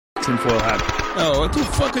Tinfoil hat. Oh, what the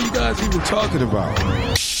fuck are you guys even talking about?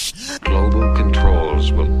 Global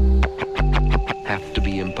controls will have to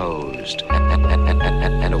be imposed,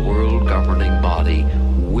 and a world governing body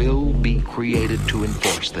will be created to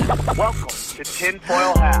enforce them. Welcome to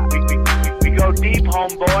Tinfoil Hat. We go deep,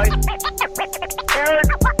 homeboy. Aaron,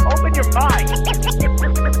 open your mind.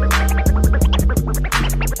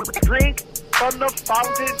 Drink from the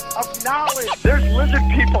fountain of knowledge. There's lizard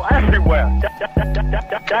people everywhere.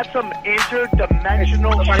 That's some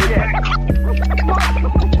interdimensional shit.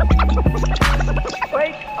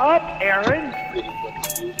 Wake up, Aaron.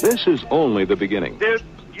 This is only the beginning. Dude,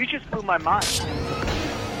 you just blew my mind.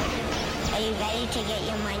 Are you ready to get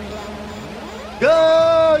your mind blown?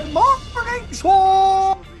 Good morning,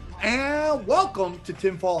 Swamp, and welcome to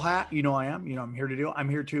Tinfoil Hat. You know I am. You know I'm here to do. I'm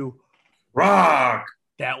here to rock.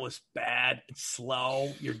 That was bad. It's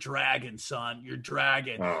slow. You're dragging, son. You're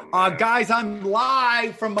dragging. Oh, guys, I'm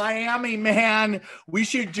live from Miami, man. We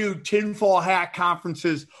should do Tinfoil Hat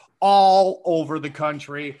conferences all over the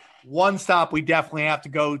country. One stop we definitely have to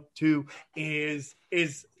go to is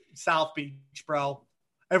South Beach, bro.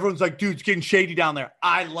 Everyone's like, dude, it's getting shady down there.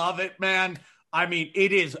 I love it, man. I mean,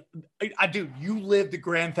 it is. Dude, you live the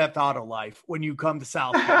Grand Theft Auto life when you come to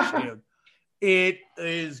South Beach, dude. It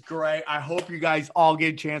is great. I hope you guys all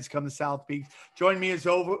get a chance to come to South Beach. Join me as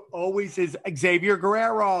always is Xavier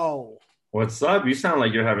Guerrero. What's up? You sound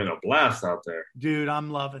like you're having a blast out there. Dude,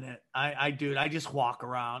 I'm loving it. I just walk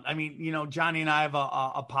around. I mean, you know, Johnny and I have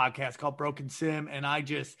a podcast called Broken Sim, and I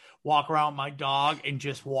just walk around with my dog and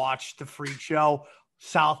just watch the freak show.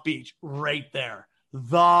 South Beach, right there.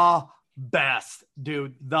 The best,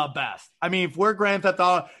 dude. The best. I mean, if we're Grand Theft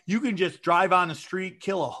Auto, you can just drive on the street,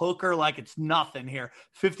 kill a hooker like it's nothing here.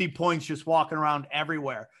 50 points just walking around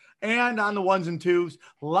everywhere. And on the ones and twos,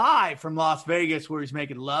 live from Las Vegas, where he's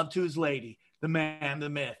making love to his lady, the man, the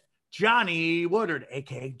myth, Johnny Woodard,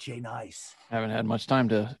 a.k.a. Jay Nice. Haven't had much time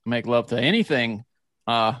to make love to anything.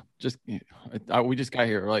 We just got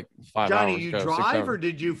here like 5 hours Johnny, ago. you 6 drive hours. or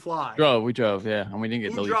did you fly? We drove, yeah. And we didn't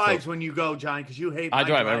get Who to drives when you go, Johnny? Because you hate I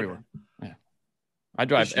drive driving. everywhere. Yeah. I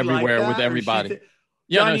drive Does she everywhere like that, with or everybody.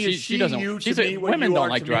 Johnny, no, is she doesn't. you She's to me what women you don't are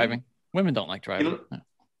like to me? driving. Women don't like driving.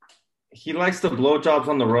 He likes the blowjobs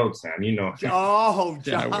on the road, Sam. You know. Oh,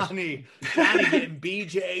 Johnny getting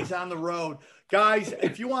BJs on the road. Guys,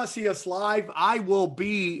 if you want to see us live, I will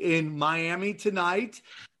be in Miami tonight.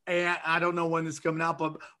 And I don't know when this is coming out,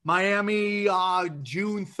 but Miami,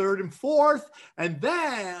 June 3rd and 4th. And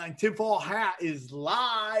then Tinfoil Hat is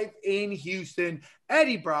live in Houston.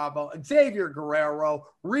 Eddie Bravo, Xavier Guerrero,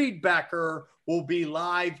 Reed Becker will be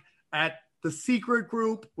live at The Secret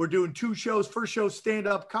Group. We're doing 2 shows. First show,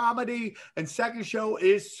 stand-up comedy, and second show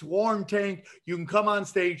is Swarm Tank. You can come on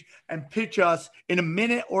stage and pitch us in a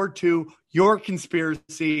minute or two your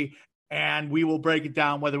conspiracy, and we will break it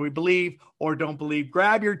down whether we believe or don't believe.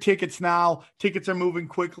 Grab your tickets now. Tickets are moving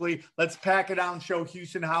quickly. Let's pack it out and show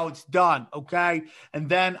Houston how it's done, okay? And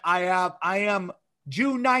then I am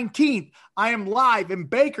June 19th. I am live in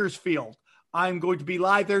Bakersfield. I'm going to be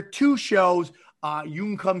live there. 2 shows. You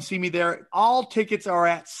can come see me there. All tickets are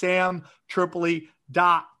at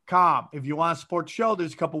samtripoli.com. If you want to support the show,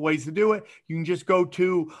 there's a couple ways to do it. You can just go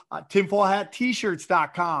to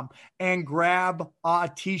tinfoilhattshirts.com and grab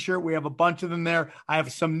a t-shirt. We have a bunch of them there. I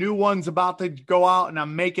have some new ones about to go out, and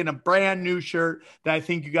I'm making a brand new shirt that I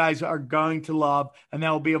think you guys are going to love, and that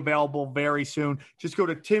will be available very soon. Just go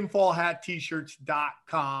to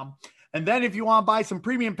tinfoilhattshirts.com. And then if you want to buy some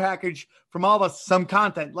premium package from all of us, some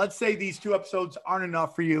content, let's say these 2 episodes aren't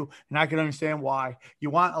enough for you, and I can understand why. You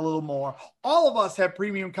want a little more. All of us have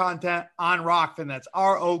premium content on Rokfin. That's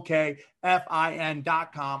ROKFIN.com.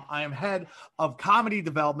 I am head of comedy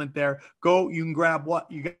development there. Go, you can grab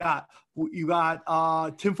what you got. You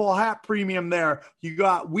got Tinfoil Hat Premium there. You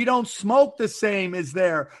got We Don't Smoke the Same is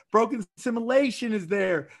there. Broken Simulation is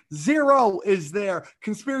there. Zero is there.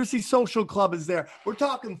 Conspiracy Social Club is there. We're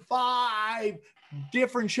talking 5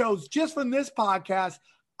 different shows just from this podcast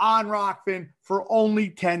on Rokfin for only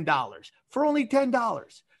 $10. For only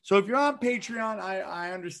 $10. So if you're on Patreon,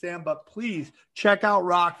 I understand, but please check out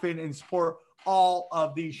Rokfin and support all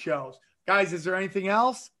of these shows. Guys, is there anything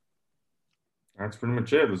else? That's pretty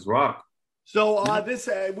much it. It was rock. So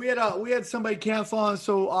we had somebody cancel on.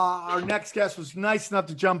 So our next guest was nice enough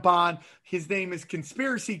to jump on. His name is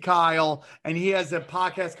Conspiracy Kyle, and he has a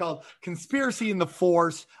podcast called Conspiracy in the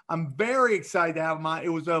Force. I'm very excited to have him on. It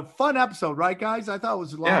was a fun episode, right, guys? I thought it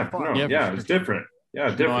was a lot of fun. It was different. Yeah,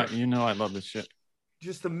 different. You know I love this shit.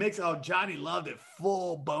 Just a mix. Oh, Johnny loved it.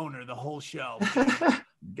 Full boner the whole show.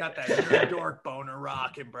 Got that nerd dork boner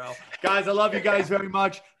rocking, bro. Guys, I love you guys very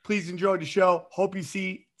much. Please enjoy the show. Hope you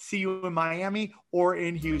see you in Miami or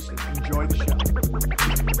in Houston. Enjoy the show.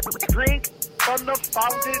 Drink from the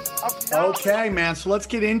fountain of knowledge. Okay, man. So let's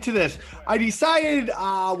get into this. I decided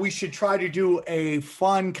we should try to do a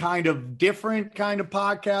fun kind of different kind of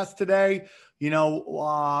podcast today. You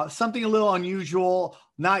know, something a little unusual,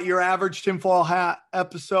 not your average tinfoil hat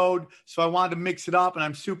episode. So I wanted to mix it up, and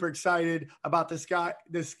I'm super excited about this guy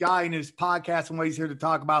and his podcast and what he's here to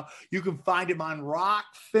talk about. You can find him on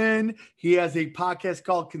Rockfin. He has a podcast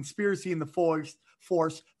called Conspiracy in the Force.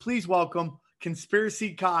 Please welcome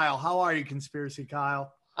Conspiracy Kyle. How are you, Conspiracy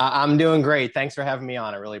Kyle? I'm doing great. Thanks for having me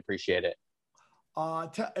on. I really appreciate it.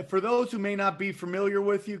 For those who may not be familiar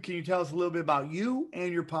with you, can you tell us a little bit about you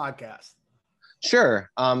and your podcast? Sure.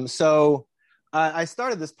 So I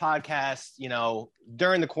started this podcast,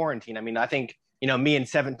 during the quarantine. I mean, I think, me and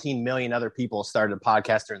 17 million other people started a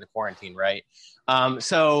podcast during the quarantine, right?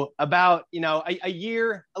 So about,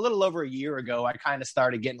 a little over a year ago, I kind of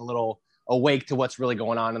started getting a little awake to what's really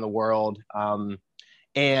going on in the world.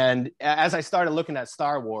 And as I started looking at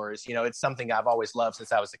Star Wars, it's something I've always loved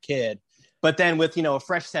since I was a kid. But then with, a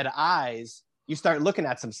fresh set of eyes, you start looking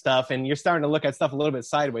at some stuff and you're starting to look at stuff a little bit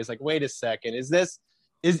sideways. Like, wait a second, is this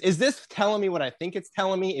telling me what I think it's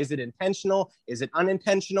telling me? Is it intentional? Is it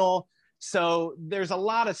unintentional? So there's a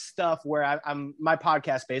lot of stuff where my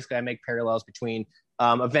podcast, basically, I make parallels between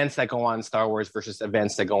events that go on in Star Wars versus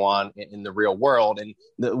events that go on in the real world. And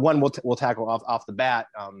the one we'll tackle off the bat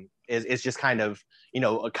is just kind of,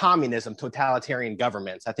 a communism, totalitarian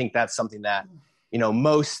governments. I think that's something that,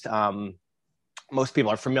 most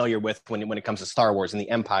people are familiar with when it comes to Star Wars and the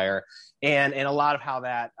Empire, and a lot of how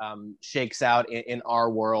that shakes out in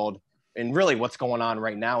our world, and really what's going on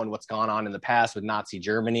right now and what's gone on in the past with Nazi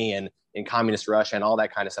Germany and in communist Russia and all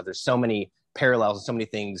that kind of stuff. There's so many parallels and so many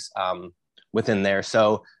things within there.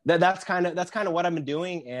 So that's kind of what I've been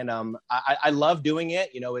doing, and I love doing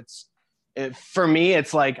it. For me,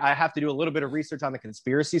 it's like I have to do a little bit of research on the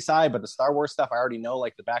conspiracy side, but the Star Wars stuff I already know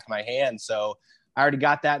like the back of my hand. So I already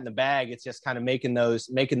got that in the bag. It's just kind of making those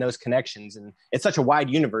connections, and it's such a wide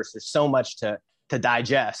universe. There's so much to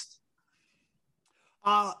digest.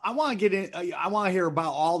 I want to get in. I want to hear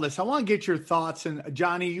about all this. I want to get your thoughts. And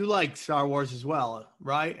Johnny, you like Star Wars as well,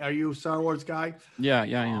 right? Are you a Star Wars guy? Yeah,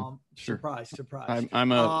 I am. Sure. Surprise.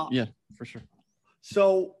 I'm yeah, for sure.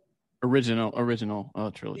 So original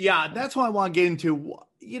trilogy. Yeah, that's what I want to get into.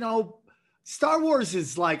 Star Wars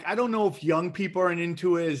is like, I don't know if young people are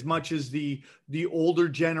into it as much as the older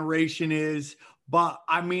generation is, but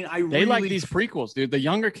I mean, they like these prequels, dude. The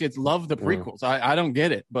younger kids love the prequels. I don't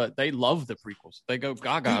get it, but they love the prequels. They go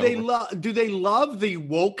gaga. Do they love the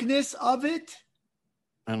wokeness of it?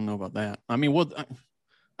 I don't know about that. I mean,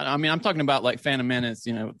 I'm talking about like Phantom Menace,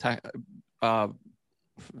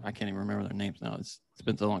 I can't even remember their names now. It's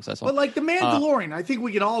been so long since I saw. But like the Mandalorian, I think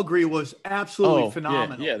we can all agree was absolutely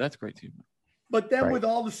phenomenal. Yeah, that's great too. But then with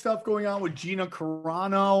all the stuff going on with Gina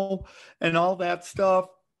Carano and all that stuff,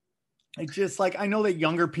 it's just like, I know that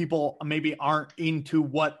younger people maybe aren't into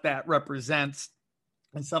what that represents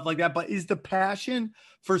and stuff like that. But is the passion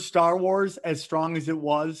for Star Wars as strong as it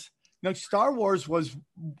was? Star Wars was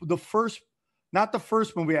not the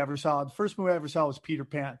first movie I ever saw. The first movie I ever saw was Peter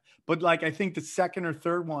Pan. But like, I think the second or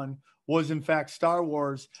third one was in fact Star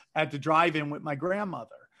Wars at the drive-in with my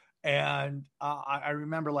grandmother. And I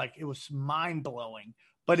remember like it was mind blowing.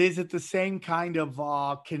 But is it the same kind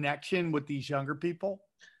of connection with these younger people?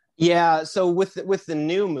 Yeah. So with the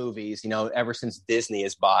new movies, ever since Disney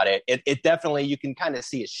has bought it definitely, you can kind of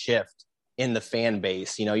see a shift in the fan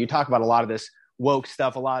base. You talk about a lot of this woke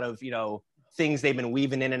stuff, a lot of, things they've been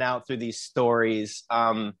weaving in and out through these stories.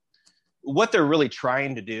 What they're really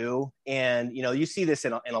trying to do, and you see this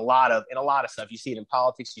in a lot of stuff. You see it in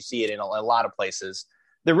politics. You see it in a lot of places.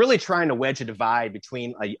 They're really trying to wedge a divide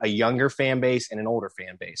between a younger fan base and an older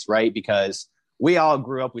fan base, right? Because we all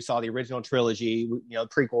grew up, we saw the original trilogy,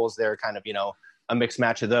 prequels. They're kind of a mixed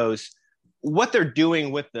match of those. What they're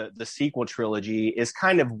doing with the sequel trilogy is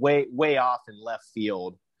kind of way off in left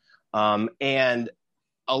field, and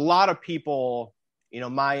a lot of people,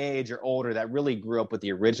 my age or older that really grew up with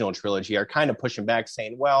the original trilogy are kind of pushing back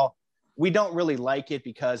saying, well, we don't really like it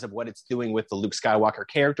because of what it's doing with the Luke Skywalker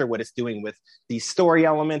character, what it's doing with these story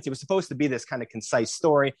elements. It was supposed to be this kind of concise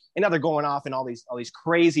story, and now they're going off in all these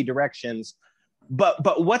crazy directions.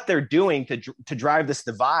 But what they're doing to drive this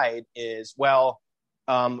divide is,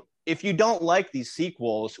 if you don't like these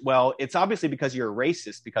sequels, well, it's obviously because you're a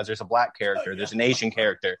racist, because there's a black character, there's an Asian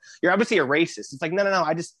character. You're obviously a racist. It's like, no.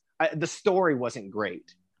 The story wasn't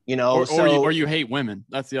great. You know, or you hate women.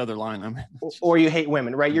 That's the other line. I mean, or you hate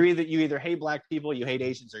women, right? You either hate black people, you hate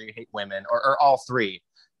Asians, or you hate women, or all three.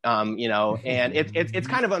 You know, and it's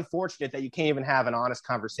kind of unfortunate that you can't even have an honest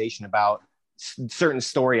conversation about certain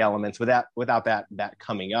story elements without that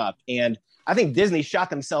coming up. And I think Disney shot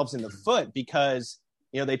themselves in the foot because,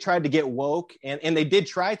 you know, they tried to get woke and they did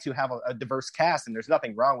try to have a diverse cast, and there's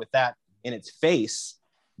nothing wrong with that in its face,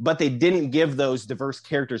 but they didn't give those diverse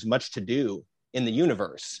characters much to do in the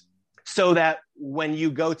universe, so that when you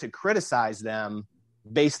go to criticize them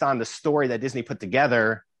based on the story that Disney put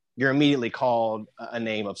together, you're immediately called a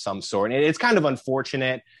name of some sort. And it's kind of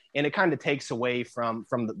unfortunate, and it kind of takes away from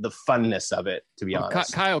the funness of it, to be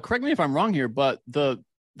honest. Kyle, correct me if I'm wrong here, but the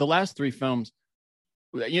last three films,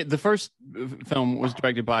 the first film was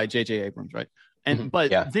directed by J.J. Abrams, right? And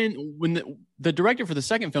then when the director for the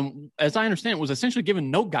second film, as I understand it, was essentially given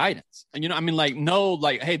no guidance. And, you know, I mean,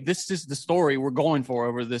 hey, this is the story we're going for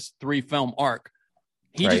over this 3-film arc.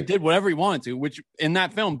 He just did whatever he wanted to, which in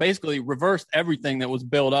that film basically reversed everything that was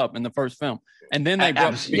built up in the first film. And then they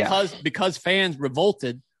because fans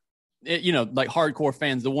revolted, you know, like hardcore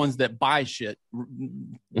fans, the ones that buy shit,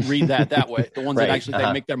 read that way, the ones that actually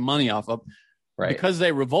they make their money off of. Right. Because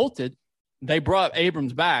they revolted, they brought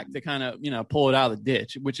Abrams back to kind of, you know, pull it out of the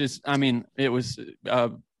ditch, which is, I mean, it was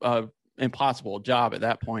impossible job at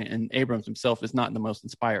that point. And Abrams himself is not the most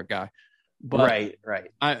inspired guy. But right.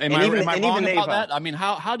 Am I wrong about that? I mean,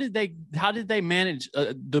 how did they manage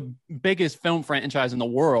the biggest film franchise in the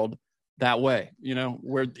world that way? You know,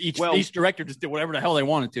 where each director just did whatever the hell they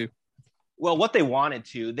wanted to. Well, what they wanted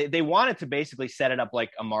to, they wanted to basically set it up like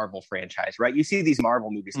a Marvel franchise, right? You see these Marvel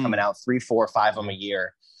movies coming out 3, 4, 5 of them a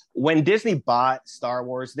year. When Disney bought Star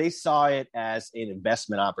Wars, they saw it as an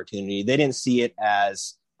investment opportunity. They didn't see it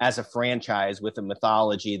as a franchise with a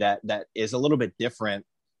mythology that is a little bit different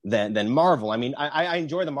than Marvel. I mean, I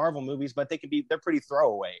enjoy the Marvel movies, but they're pretty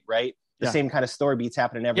throwaway, right? The same kind of story beats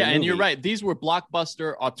happen in every movie. And you're right. These were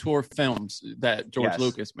blockbuster auteur films that George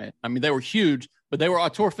Lucas made. I mean, they were huge, but they were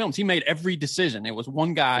auteur films. He made every decision. It was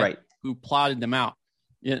one guy who plotted them out.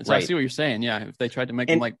 Yeah, so I see what you're saying. Yeah, if they tried to make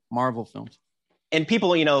them like Marvel films. And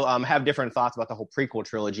people, you know, have different thoughts about the whole prequel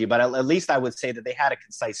trilogy, but at least I would say that they had a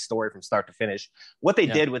concise story from start to finish. What they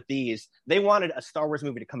did with these, they wanted a Star Wars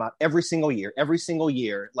movie to come out every single year,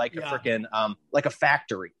 like a freaking, like a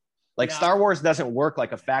factory. Like Star Wars doesn't work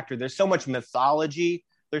like a factory. There's so much mythology.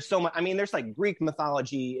 There's so much. I mean, there's like Greek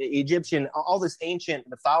mythology, Egyptian, all this ancient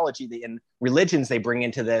mythology and religions they bring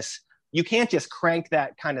into this. You can't just crank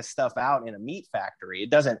that kind of stuff out in a meat factory. It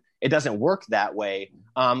doesn't work that way.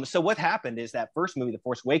 So what happened is that first movie, The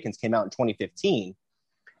Force Awakens, came out in 2015.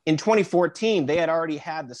 In 2014, they had already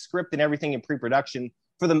had the script and everything in pre-production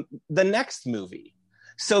for the next movie.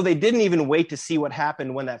 So they didn't even wait to see what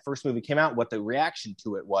happened when that first movie came out, what the reaction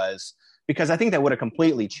to it was, because I think that would have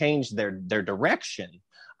completely changed their direction.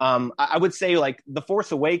 I would say, like, The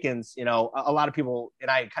Force Awakens, you know, a lot of people,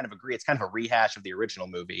 and I kind of agree, it's kind of a rehash of the original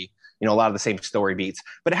movie, you know, a lot of the same story beats,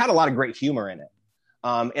 but it had a lot of great humor in it.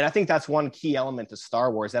 And I think that's one key element to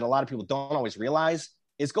Star Wars that a lot of people don't always realize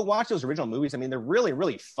is go watch those original movies. I mean, they're really,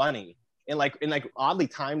 really funny and like oddly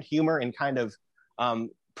timed humor and kind of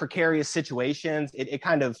precarious situations. It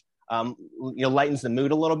kind of, you know, lightens the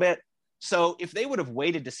mood a little bit. So if they would have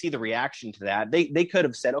waited to see the reaction to that, they could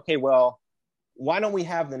have said, okay, well, why don't we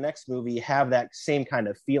have the next movie have that same kind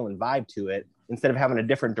of feel and vibe to it instead of having a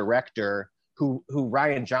different director who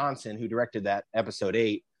Rian Johnson, who directed that episode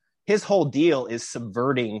 8, his whole deal is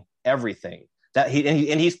subverting everything that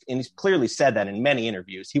he's clearly said that in many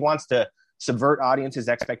interviews. He wants to subvert audiences'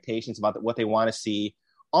 expectations about what they want to see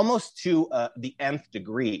almost to the nth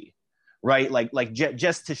degree. Right. Like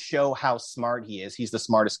just to show how smart he is. He's the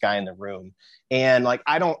smartest guy in the room. And like,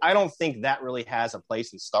 I don't think that really has a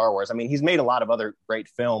place in Star Wars. I mean, he's made a lot of other great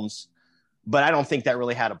films, but I don't think that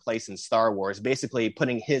really had a place in Star Wars, basically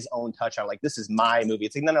putting his own touch on, like, this is my movie.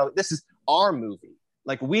 It's like, no, this is our movie.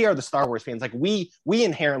 Like, we are the Star Wars fans. Like, we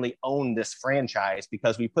inherently own this franchise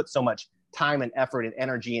because we put so much time and effort and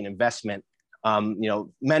energy and investment, you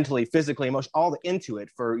know, mentally, physically, emotionally, all into it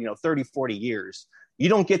for, you know, 30, 40 years. You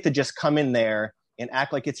don't get to just come in there and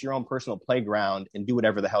act like it's your own personal playground and do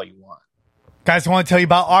whatever the hell you want. Guys, I want to tell you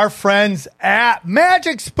about our friends at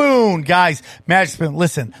Magic Spoon. Guys, Magic Spoon,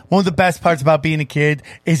 listen, one of the best parts about being a kid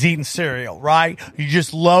is eating cereal, right? You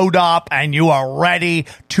just load up and you are ready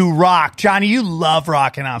to rock. Johnny, you love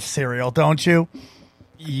rocking off cereal, don't you?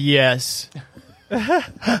 Yes.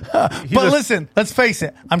 But listen, let's face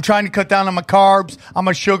it. I'm trying to cut down on my carbs, on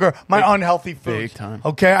my sugar, my unhealthy food. Big time.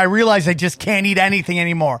 Okay, I realize I just can't eat anything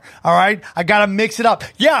anymore. All right, I got to mix it up.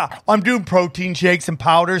 Yeah, I'm doing protein shakes and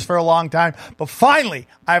powders for a long time, but finally,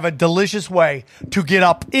 I have a delicious way to get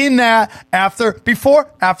up in that after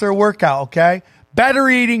a workout. Okay, better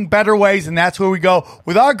eating, better ways, and that's where we go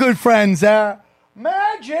with our good friends at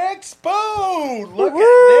Magic Spoon. Look at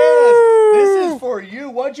this. This is for you.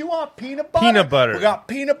 What'd you want? Peanut butter? Peanut butter. We got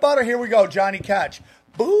peanut butter. Here we go. Johnny, catch.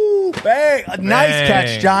 Boo, bang. A nice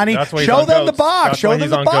catch, Johnny. Show them the box. Show them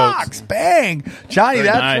the box. Bang. Johnny, Very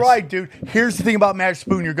that's nice. right, dude. Here's the thing about Magic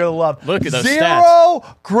Spoon you're going to love. Look at those 0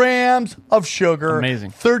 grams of sugar.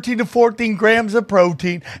 Amazing. 13 to 14 grams of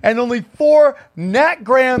protein. And only 4 net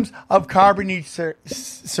grams of carb in each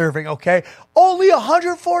serving, okay? Only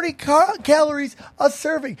 140 calories a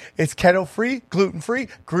serving. It's keto-free, gluten-free,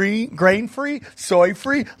 grain-free,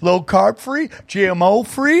 soy-free, low-carb-free,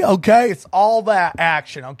 GMO-free, okay? It's all that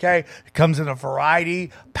action, okay? It comes in a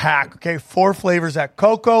variety pack, okay? 4 flavors at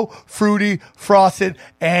cocoa, fruity, frosted,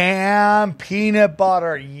 and peanut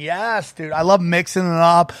butter. Yes, dude. I love mixing it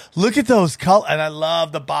up. Look at those colors. And I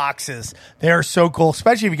love the boxes. They're so cool,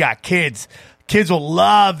 especially if you got kids. Kids will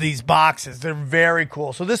love these boxes. They're very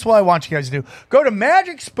cool. So this is what I want you guys to do. Go to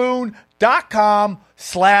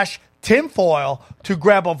magicspoon.com/tinfoil to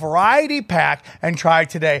grab a variety pack and try it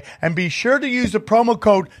today. And be sure to use the promo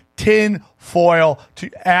code TINFOIL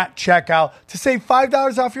at checkout to save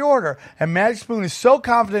 $5 off your order. And Magic Spoon is so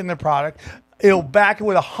confident in their product, it'll back it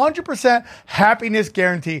with 100% happiness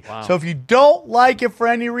guarantee. Wow. So if you don't like it for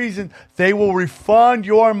any reason, they will refund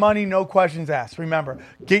your money, no questions asked. Remember,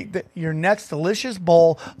 get your next delicious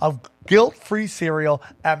bowl of guilt-free cereal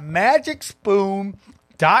at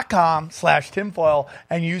magicspoon.com/tinfoil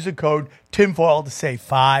and use the code tinfoil to save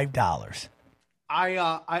 $5.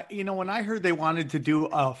 I when I heard they wanted to do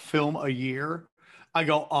a film a year, I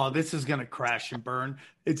go, oh, this is going to crash and burn.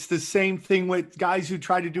 It's the same thing with guys who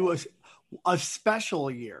try to do a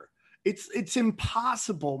special year. It's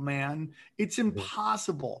impossible, man. It's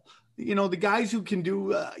impossible. You know, the guys who can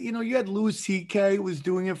do, you had Louis C.K. was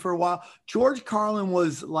doing it for a while. George Carlin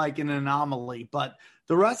was like an anomaly, but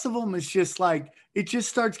the rest of them is just like, it just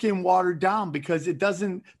starts getting watered down because it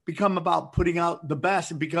doesn't become about putting out the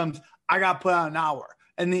best. It becomes, I got to put out an hour.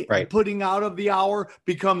 And the putting out of the hour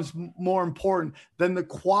becomes more important than the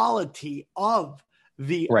quality of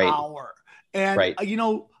the hour. And,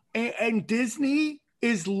 and Disney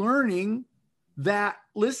is learning that,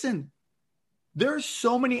 listen, there's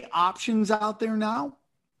so many options out there now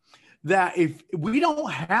that if we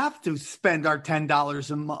don't have to spend our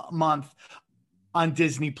 $10 a month on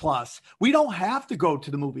Disney Plus, we don't have to go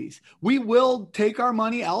to the movies. We will take our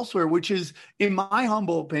money elsewhere, which is, in my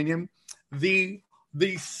humble opinion, the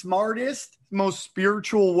smartest, most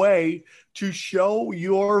spiritual way to show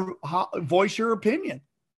your voice, your opinion.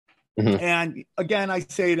 Mm-hmm. And again, I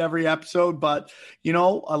say it every episode, but a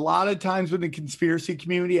lot of times with the conspiracy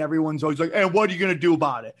community, everyone's always like, "Hey, what are you going to do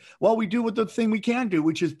about it?" Well, we do what the thing we can do,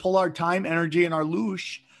 which is pull our time, energy, and our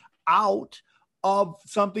loosh out of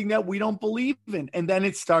something that we don't believe in, and then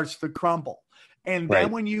it starts to crumble. And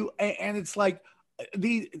then when and it's like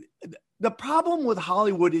the problem with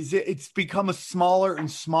Hollywood is it's become a smaller and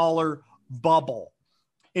smaller bubble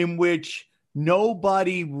in which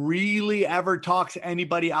nobody really ever talks to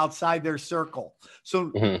anybody outside their circle.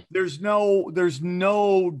 So there's no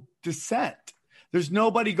dissent. There's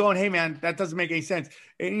nobody going, "Hey man, that doesn't make any sense."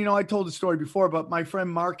 And I told the story before, but my friend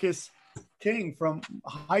Marcus King from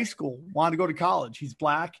high school wanted to go to college. He's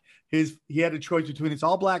black. He had a choice between this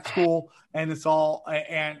all black school and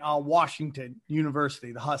Washington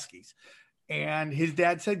University, the Huskies. And his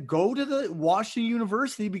dad said, go to the Washington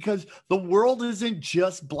University because the world isn't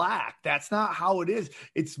just black. That's not how it is.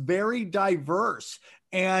 It's very diverse.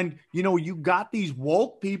 And, you got these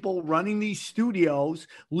woke people running these studios,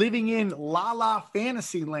 living in la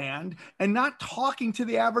fantasy land and not talking to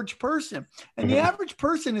the average person. And the average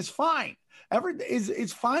person is fine.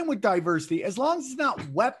 It's fine with diversity as long as it's not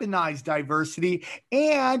weaponized diversity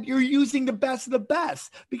and you're using the best of the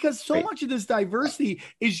best, because so much of this diversity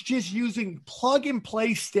is just using plug and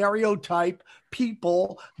play stereotype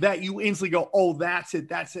people that you instantly go, "Oh, that's it.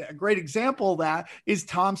 That's it." A great example of that is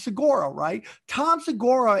Tom Segura, right? Tom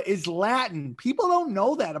Segura is Latin. People don't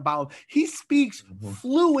know that about him. He speaks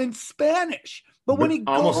fluent Spanish, but when he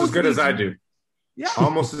goes almost as good as I do. Yeah.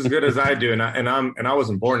 Almost as good as I do. And I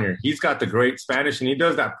wasn't born here. He's got the great Spanish and he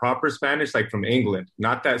does that proper Spanish, like from England,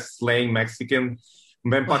 not that slang Mexican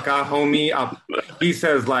Ven pa' acá, homie. He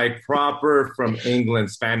says like proper from England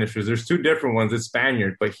Spanish. There's two different ones. It's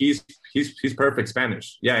Spaniard, but he's perfect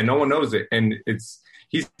Spanish. Yeah, and no one knows it, and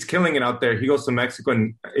he's killing it out there. He goes to Mexico,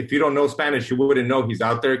 and if you don't know Spanish, you wouldn't know he's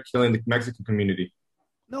out there killing the Mexican community.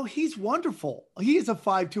 No, he's wonderful. He is a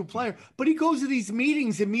 5'2" player, but he goes to these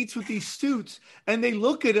meetings and meets with these suits, and they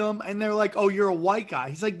look at him and they're like, "Oh, you're a white guy."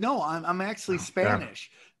 He's like, "No, I'm actually Spanish."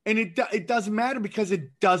 Yeah. And it doesn't matter because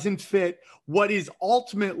it doesn't fit what is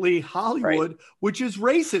ultimately Hollywood, which is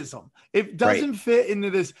racism. It doesn't fit into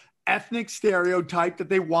this ethnic stereotype that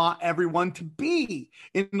they want everyone to be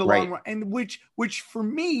in the long run, and which for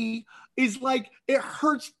me is like, it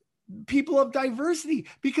hurts people of diversity,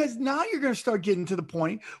 because now you're going to start getting to the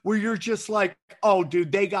point where you're just like, oh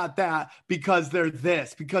dude, they got that because they're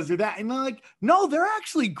this, because they're that. And they're like, no, they're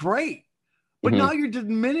actually great. But now you're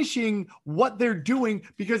diminishing what they're doing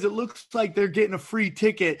because it looks like they're getting a free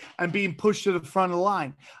ticket and being pushed to the front of the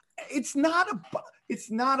line. It's not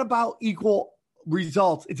about equal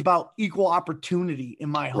results. It's about equal opportunity, in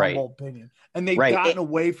my humble opinion. And they've gotten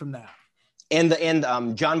away from that. And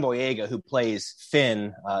John Boyega, who plays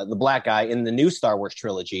Finn, the black guy in the new Star Wars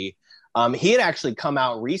trilogy, he had actually come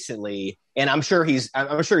out recently, and I'm sure he's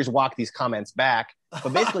walked these comments back,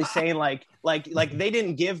 but basically saying like they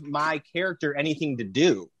didn't give my character anything to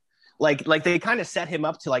do, like they kind of set him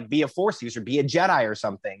up to like be a Force user, be a Jedi or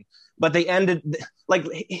something, but they ended like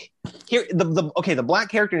here the black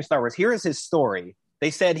character in Star Wars. Here is his story.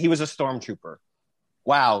 They said he was a stormtrooper.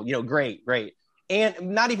 Wow, great. And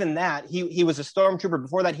not even that, he was a stormtrooper.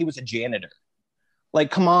 Before that, he was a janitor. Like,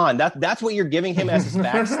 come on, that's what you're giving him as his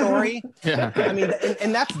backstory. Yeah. I mean,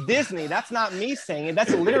 and that's Disney. That's not me saying it.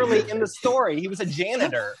 That's literally in the story. He was a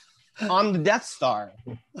janitor on the Death Star.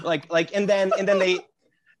 And then they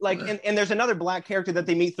and there's another black character that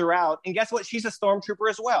they meet throughout. And guess what? She's a stormtrooper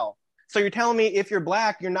as well. So you're telling me if you're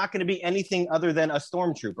black, you're not going to be anything other than a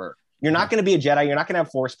stormtrooper. You're not going to be a Jedi. You're not going to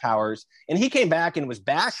have Force powers. And he came back and was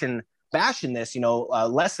bashing this,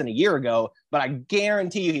 less than a year ago, but I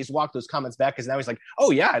guarantee you he's walked those comments back, because now he's like,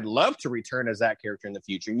 oh yeah, I'd love to return as that character in the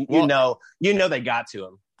future. You know they got to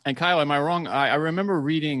him. And Kyle, am I wrong? I remember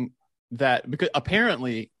reading that, because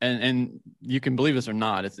apparently, and you can believe this or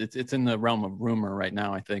not, it's in the realm of rumor right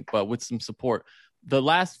now, I think, but with some support, the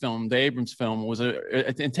last film, the Abrams film, was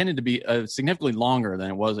intended to be significantly longer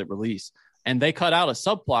than it was at release, and they cut out a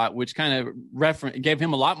subplot which kind of gave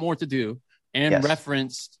him a lot more to do, and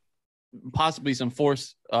referenced possibly some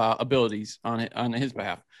Force abilities on his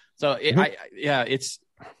behalf. So they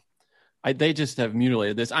just have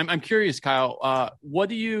mutilated this. I'm curious, Kyle, what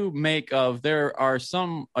do you make of, there are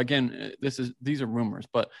some, again, these are rumors,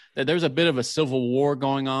 but there's a bit of a civil war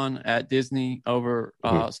going on at Disney over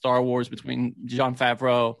Star Wars between Jon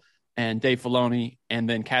Favreau and Dave Filoni, and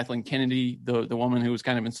then Kathleen Kennedy, the woman who was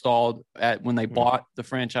kind of installed when they bought the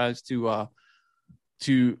franchise to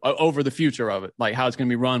over the future of it, like how it's going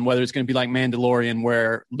to be run, whether it's going to be like Mandalorian,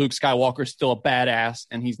 where Luke Skywalker is still a badass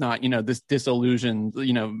and he's not, this disillusioned,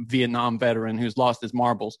 Vietnam veteran who's lost his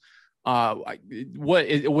marbles. What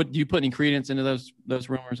do you put any credence into those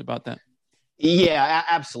rumors about that? Yeah,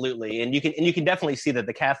 absolutely. And you can definitely see that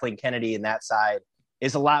the Kathleen Kennedy in that side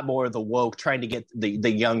is a lot more of the woke, trying to get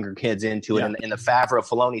the younger kids into it. And the Favreau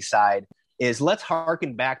Filoni side is, let's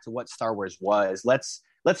harken back to what Star Wars was.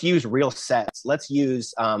 Let's use real sets. Let's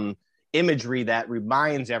use imagery that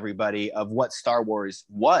reminds everybody of what Star Wars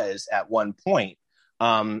was at one point.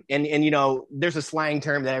 And there's a slang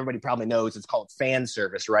term that everybody probably knows. It's called fan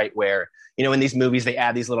service, right? Where, in these movies, they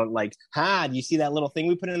add these little, like, do you see that little thing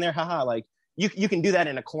we put in there? Haha. Like, you can do that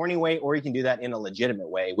in a corny way, or you can do that in a legitimate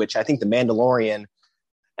way, which I think The Mandalorian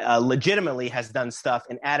legitimately has done stuff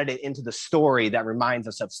and added it into the story that reminds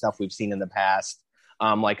us of stuff we've seen in the past.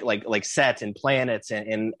 Like sets and planets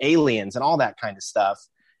and aliens and all that kind of stuff.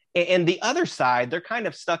 And the other side, they're kind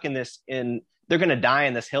of stuck in they're going to die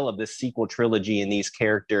in this hill of this sequel trilogy and these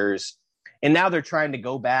characters. And now they're trying to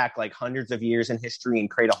go back like hundreds of years in history and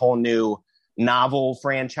create a whole new novel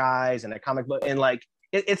franchise and a comic book. And like,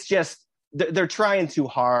 it's just, they're trying too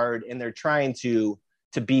hard, and they're trying to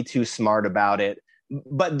be too smart about it.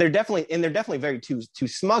 But they're definitely very too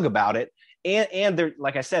smug about it. And they're,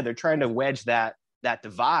 like I said, they're trying to wedge that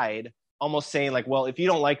divide, almost saying like, well, if you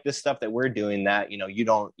don't like this stuff that we're doing, that you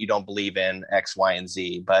don't believe in X, Y, and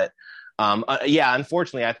Z. But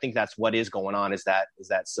unfortunately, I think that's what is going on, is that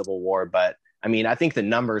civil war. But I mean, I think the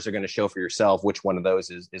numbers are going to show for yourself which one of those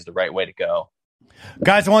is the right way to go.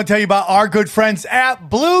 Guys, I want to tell you about our good friends at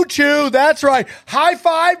Blue Chew. That's right. High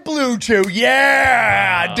five, Blue Chew.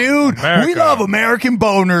 Yeah, dude. America. We love American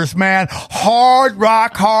boners, man. Hard,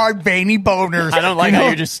 rock hard, veiny boners. I don't like how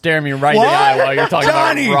you're just staring me right in the eye while you're talking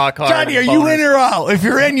Johnny, about rock hard. Johnny, are you in or out? If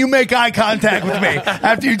you're in, you make eye contact with me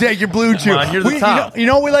after you take your Blue Chew. You're the top. You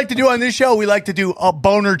know what we like to do on this show? We like to do a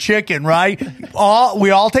boner chicken, right? We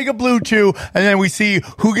all take a Blue Chew, and then we see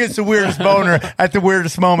who gets the weirdest boner at the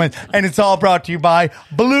weirdest moment. And it's all brought to you by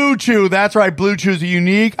Blue Chew. That's right. Blue Chew is a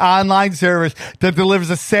unique online service that delivers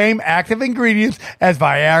the same active ingredients as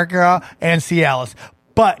Viagra and Cialis,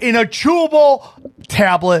 but in a chewable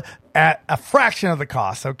tablet at a fraction of the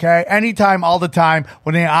cost, okay? Anytime, all the time,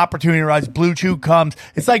 when the opportunity arises, Blue Chew comes.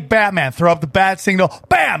 It's like Batman. Throw up the bat signal.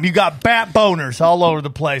 Bam! You got bat boners all over the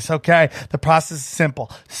place, okay? The process is simple.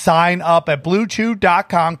 Sign up at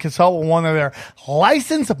BlueChew.com. Consult with one of their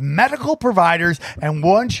licensed medical providers, and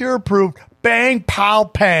once you're approved, bang, pow,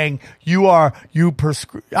 pang. I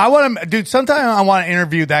want to, dude, sometime I want to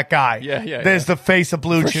interview that guy. Yeah. There's the face of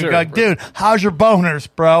Blue Chew. Sure, like, dude, how's your boners,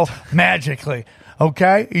 bro? Magically.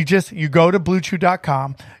 Okay? You go to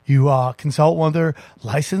BlueChew.com. You consult one of their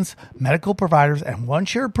licensed medical providers, and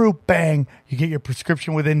once you're approved, bang, you get your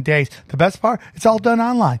prescription within days. The best part, it's all done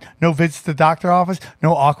online. No visits to the doctor office,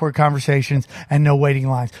 no awkward conversations, and no waiting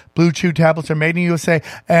lines. Blue Chew tablets are made in the USA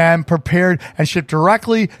and prepared and shipped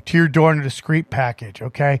directly to your door in a discreet package,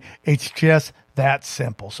 okay? It's just that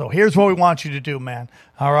simple. So here's what we want you to do, man.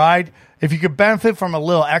 All right? If you could benefit from a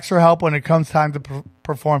little extra help when it comes time to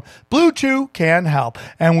perform, Blue Chew can help.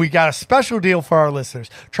 And we got a special deal for our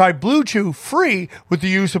listeners. Try Blue Chew free with the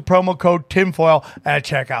use of promo code TINFOIL at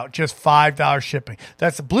checkout. Just $5 shipping.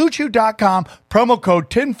 That's BlueChew.com, promo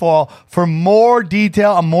code TINFOIL for more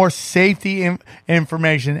detail and more safety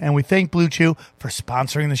information. And we thank Blue Chew for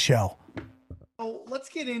sponsoring the show. So let's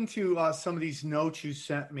get into some of these notes you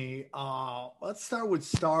sent me. Let's start with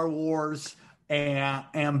Star Wars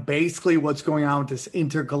and basically what's going on with this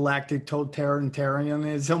intergalactic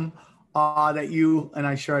totalitarianism that you, and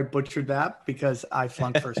I'm sure I butchered that because I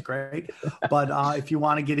flunked first grade. But if you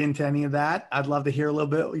want to get into any of that, I'd love to hear a little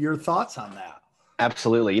bit of your thoughts on that.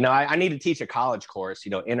 Absolutely. I need to teach a college course,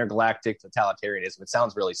 intergalactic totalitarianism. It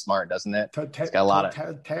sounds really smart, doesn't it? It's got a lot of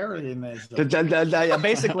totalitarianism.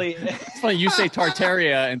 Basically, it's funny you say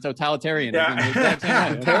Tartaria and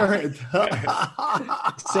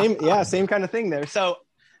totalitarianism. Same kind of thing there. So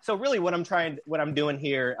really what I'm doing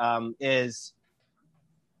here is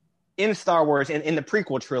in Star Wars and in the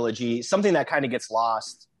prequel trilogy, something that kind of gets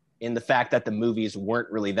lost in the fact that the movies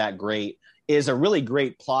weren't really that great is a really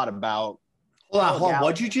great plot about. Hold on.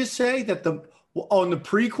 What'd you just say? That in the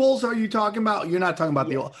prequels are you talking about? You're not talking about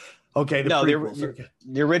the old. Okay, prequels.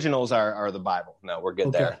 The originals are the Bible. No, we're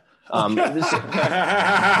good there. But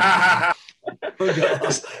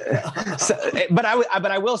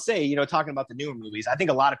I will say, talking about the newer movies, I think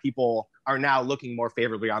a lot of people are now looking more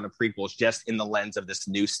favorably on the prequels just in the lens of this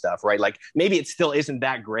new stuff, right? Like maybe it still isn't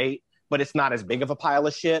that great, but it's not as big of a pile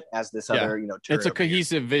of shit as this other, it's a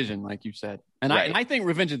cohesive vision, like you said. And right. I think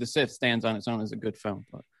Revenge of the Sith stands on its own as a good film.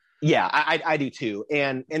 But. Yeah, I do too.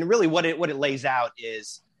 And really what it lays out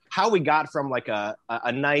is how we got from like a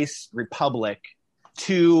nice republic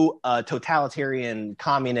to a totalitarian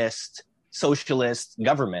communist socialist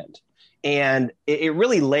government. And it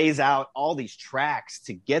really lays out all these tracks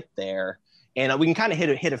to get there. And we can kind of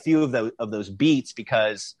hit a few of those beats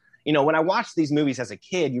because when I watched these movies as a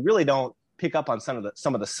kid, you really don't pick up on some of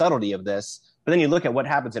the subtlety of this. But then you look at what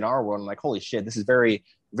happens in our world and like, holy shit, this is very,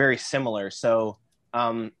 very similar. So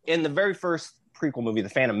in the very first prequel movie, The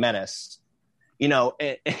Phantom Menace,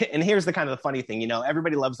 and here's the kind of the funny thing,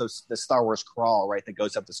 everybody loves the Star Wars crawl, right? That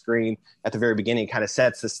goes up the screen at the very beginning, kind of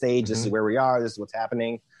sets the stage. Mm-hmm. This is where we are. This is what's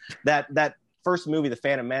happening. That first movie, The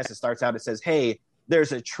Phantom Menace, it starts out, it says, hey,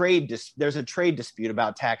 there's a trade dispute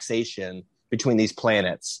about taxation between these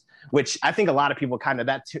planets. Which I think a lot of people kind of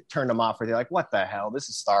turned them off, where they're like, "What the hell? This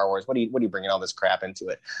is Star Wars. What are you bringing all this crap into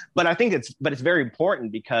it?" But I think it's very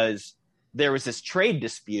important because there was this trade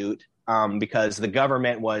dispute because the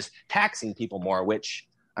government was taxing people more. Which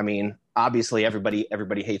obviously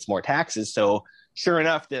everybody hates more taxes. So sure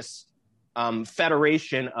enough, this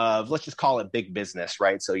federation of, let's just call it big business,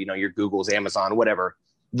 right? So your Googles, Amazon, whatever.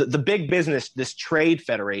 The big business, this trade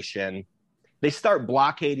federation. They start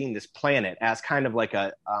blockading this planet as kind of like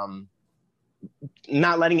a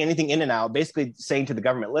not letting anything in and out, basically saying to the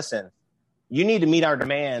government, listen, you need to meet our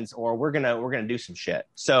demands or we're gonna do some shit.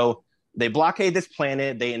 So they blockade this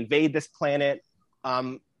planet, they invade this planet.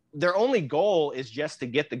 Their only goal is just to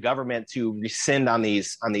get the government to rescind on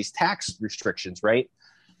these tax restrictions, right?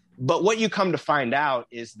 But what you come to find out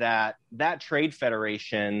is that trade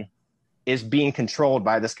federation is being controlled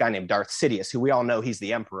by this guy named Darth Sidious, who we all know he's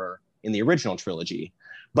the emperor in the original trilogy.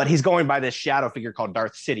 But he's going by this shadow figure called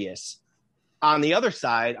Darth Sidious. On the other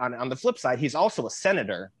side, on the flip side, he's also a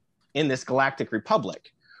senator in this galactic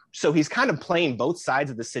republic. So he's kind of playing both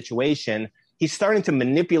sides of the situation. He's starting to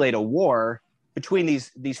manipulate a war between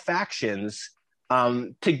these factions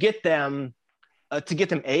to get them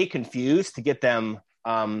confused, to get them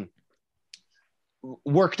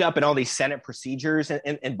worked up in all these Senate procedures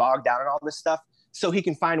and bogged down in all this stuff, so he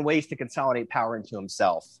can find ways to consolidate power into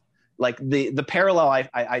himself. Like the parallel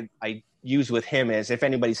I use with him is, if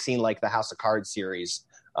anybody's seen like the House of Cards series,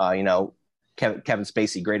 Kevin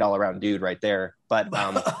Spacey, great all around dude right there. But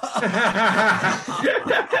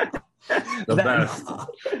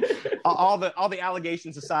all the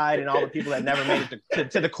allegations aside, and all the people that never made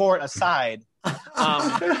it to the court aside,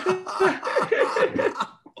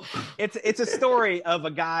 it's a story of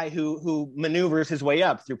a guy who maneuvers his way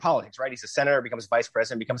up through politics, right? He's a senator, becomes vice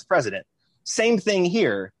president, becomes president. Same thing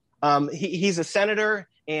here. He's a senator,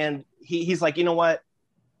 and he's like, you know what?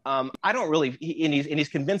 I don't really, and he's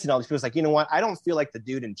convincing all these people. It's like, you know what? I don't feel like the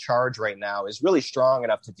dude in charge right now is really strong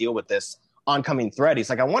enough to deal with this oncoming threat. He's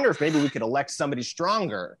like, I wonder if maybe we could elect somebody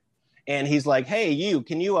stronger. And he's like, hey,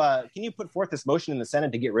 can you put forth this motion in the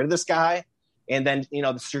Senate to get rid of this guy? And then,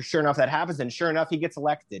 sure enough, that happens. And sure enough, he gets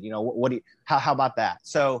elected. How about that?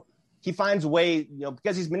 So he finds a way,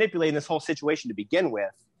 because he's manipulating this whole situation to begin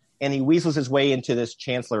with, and he weasels his way into this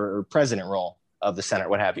chancellor or president role of the Senate,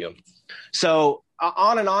 what have you. So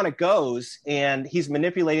on and on it goes, and he's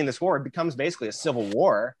manipulating this war. It becomes basically a civil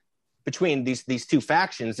war between these two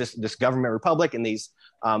factions, this government republic and these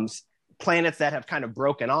planets that have kind of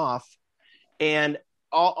broken off. And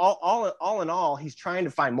all in all, he's trying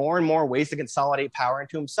to find more and more ways to consolidate power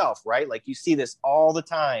into himself, right? Like you see this all the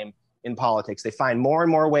time in politics. They find more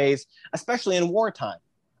and more ways, especially in wartime.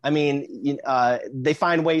 I mean, they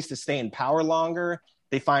find ways to stay in power longer.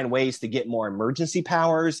 They find ways to get more emergency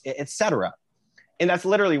powers, etc. And that's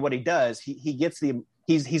literally what he does.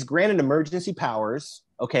 He's granted emergency powers,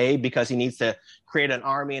 okay, because he needs to create an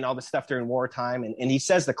army and all this stuff during wartime. And he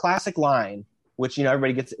says the classic line, which,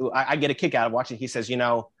 everybody gets, I get a kick out of watching. He says,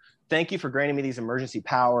 thank you for granting me these emergency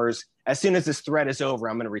powers. As soon as this threat is over,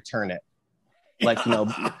 I'm going to return it. Like,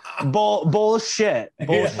 bullshit.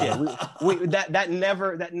 That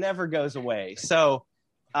never goes away. So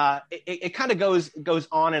it kind of goes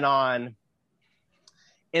on and on.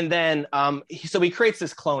 And then, so he creates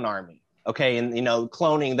this clone army. Okay. And,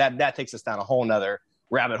 cloning that takes us down a whole nother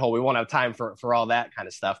rabbit hole. We won't have time for all that kind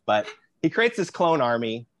of stuff, but he creates this clone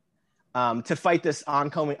army to fight this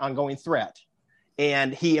ongoing threat.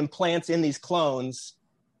 And he implants in these clones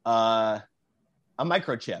a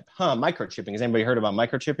microchip. Microchipping. Has anybody heard about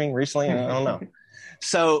microchipping recently? I don't know.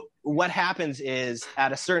 So what happens is,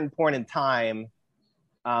 at a certain point in time,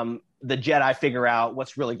 the Jedi figure out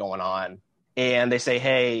what's really going on. And they say,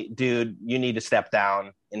 hey, dude, you need to step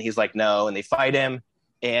down. And he's like, no. And they fight him,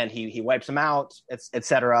 and he wipes him out,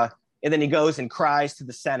 etc. And then he goes and cries to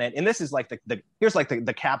the Senate. And this is like here's like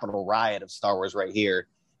the Capitol riot of Star Wars right here.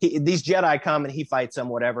 These Jedi come and he fights them,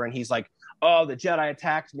 whatever. And he's like, oh, the Jedi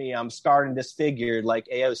attacked me. I'm scarred and disfigured like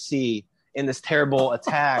AOC in this terrible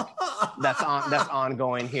attack that's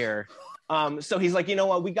ongoing here. So he's like, you know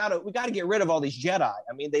what? We gotta get rid of all these Jedi.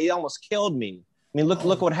 I mean, they almost killed me. I mean,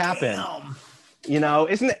 look what happened. Damn.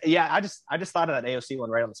 Isn't it? Yeah, I just thought of that AOC one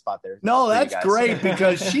right on the spot there. No, that's great,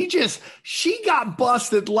 because she got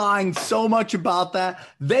busted lying so much about that.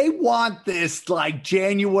 They want this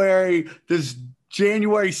January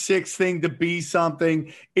 6th thing to be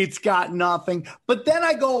something. It's got nothing. But then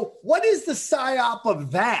I go, what is the psyop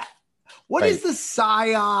of that? What is the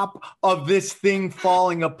psyop of this thing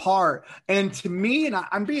falling apart? And to me, and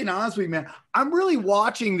I'm being honest with you, man, I'm really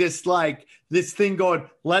watching this this thing going,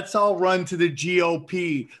 let's all run to the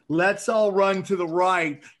GOP. Let's all run to the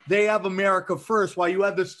right. They have America first. While you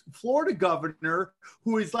have this Florida governor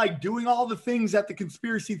who is doing all the things that the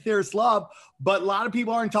conspiracy theorists love, but a lot of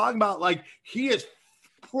people aren't talking about. He is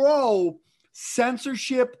pro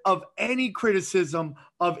censorship of any criticism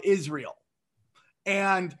of Israel.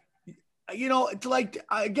 And it's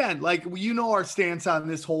again, our stance on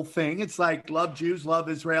this whole thing. It's love Jews, love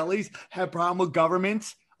Israelis, have problem with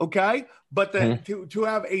governments. Okay. But to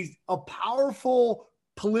have a powerful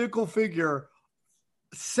political figure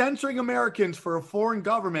censoring Americans for a foreign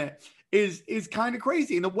government is kind of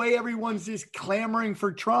crazy. And the way everyone's just clamoring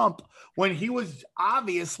for Trump when he was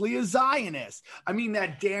obviously a Zionist. I mean,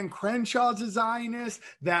 that Dan Crenshaw's a Zionist,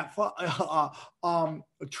 that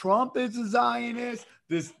Trump is a Zionist,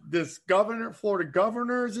 this Florida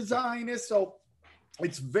governor is a Zionist. So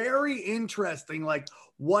it's very interesting, like,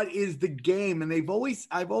 what is the game? And you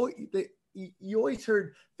always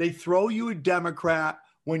heard they throw you a Democrat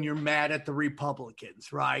when you're mad at the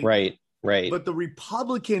Republicans, right? Right. But the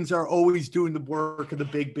Republicans are always doing the work of the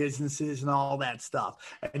big businesses and all that stuff.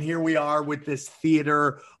 And here we are with this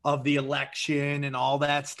theater of the election and all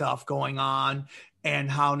that stuff going on,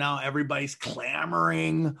 and how now everybody's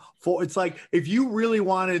clamoring for, it's like, if you really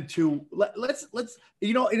wanted to, let's,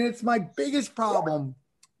 you know, and it's my biggest problem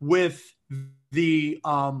with the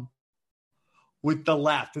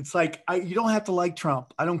left. It's like, you don't have to like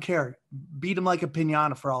Trump. I don't care. Beat him like a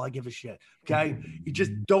piñata for all I give a shit. Okay. You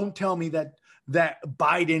just don't tell me that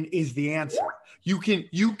Biden is the answer. You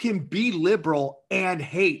can be liberal and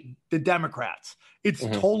hate the Democrats. It's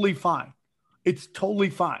totally fine. It's totally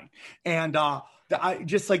fine. And I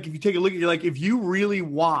just, like, if you take a look at, you're like, if you really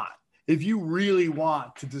want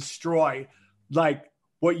to destroy, like,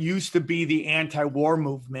 what used to be the anti-war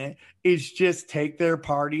movement, is just take their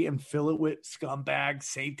party and fill it with scumbags,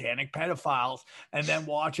 satanic pedophiles, and then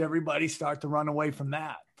watch everybody start to run away from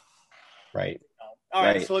that. Right. All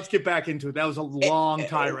right. So let's get back into it. That was a long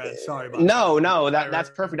tirade. Sorry about that.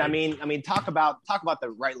 That's perfect. I mean, talk about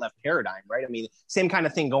the right-left paradigm, right? I mean, same kind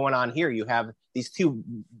of thing going on here. You have these two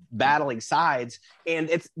battling sides, and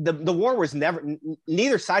it's the war was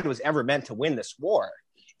neither side was ever meant to win this war.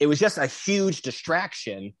 It was just a huge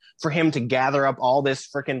distraction for him to gather up all this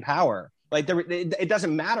freaking power. Like, it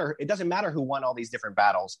doesn't matter. It doesn't matter who won all these different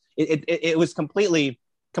battles. It was completely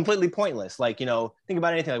pointless. Like, you know, think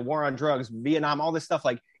about anything like war on drugs, Vietnam, all this stuff.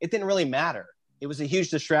 Like, it didn't really matter. It was a huge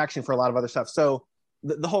distraction for a lot of other stuff. So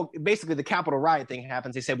the whole, basically the Capitol riot thing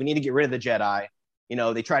happens. They said, we need to get rid of the Jedi. You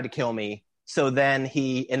know, they tried to kill me. So then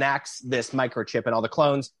he enacts this microchip and all the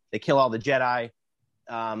clones. They kill all the Jedi.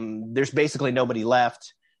 There's basically nobody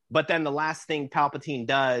left. But then the last thing Palpatine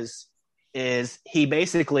does is he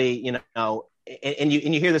basically, you know, and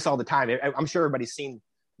you hear this all the time. I'm sure everybody's seen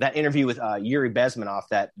that interview with Yuri Bezmenov,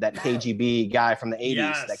 that KGB guy from the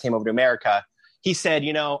 80s that came over to America. He said,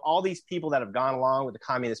 you know, all these people that have gone along with the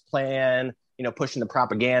communist plan, you know, pushing the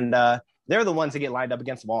propaganda, they're the ones that get lined up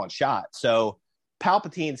against the wall and shot. So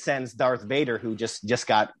Palpatine sends Darth Vader, who just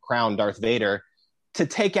got crowned Darth Vader, to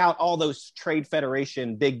take out all those Trade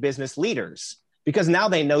Federation big business leaders, because now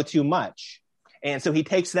they know too much. And so he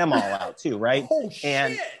takes them all out too, right? Oh, shit.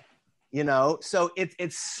 And, you know, so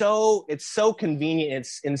it's so convenient.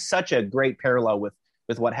 It's in such a great parallel with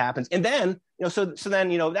what happens. And then, you know, so then,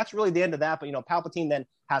 you know, that's really the end of that. But, you know, Palpatine then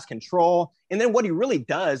has control. And then what he really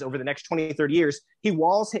does over the next 20, 30 years, he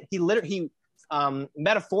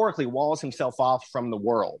metaphorically walls himself off from the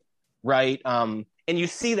world, right? And you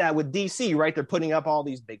see that with DC, right? They're putting up all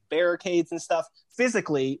these big barricades and stuff,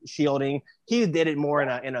 physically shielding. He did it more in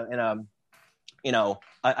a you know,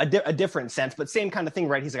 a different sense, but same kind of thing,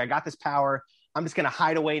 right? He's like, I got this power. I'm just going to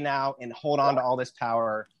hide away now and hold on to all this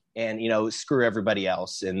power and, you know, screw everybody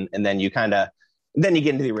else. And then you then you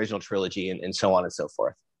get into the original trilogy and so on and so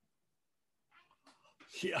forth.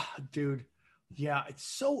 Yeah, dude. Yeah. It's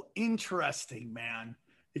so interesting, man.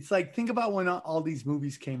 It's like, think about when all these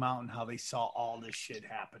movies came out and how they saw all this shit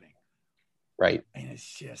happening. Right. And it's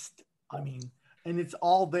just, I mean, and it's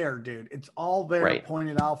all there, dude. It's all there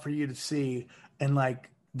pointed out for you to see. And like,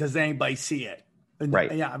 does anybody see it? And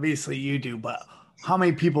right. Yeah, obviously you do, but how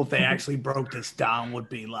many people, if they actually broke this down, would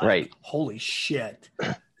be like, holy shit,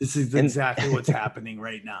 this is exactly what's happening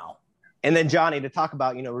right now. And then, Johnny, to talk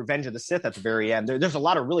about, you know, Revenge of the Sith at the very end, there's a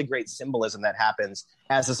lot of really great symbolism that happens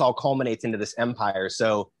as this all culminates into this empire.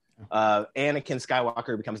 So Anakin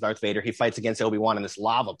Skywalker becomes Darth Vader. He fights against Obi-Wan on this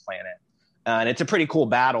lava planet. And it's a pretty cool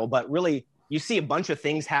battle, but really you see a bunch of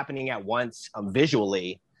things happening at once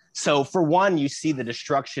visually. So for one, you see the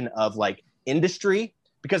destruction of like industry,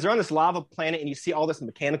 because they're on this lava planet and you see all this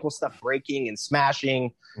mechanical stuff breaking and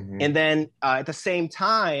smashing. Mm-hmm. And then at the same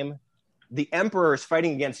time, the Emperor is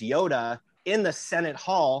fighting against Yoda in the Senate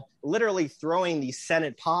hall, literally throwing these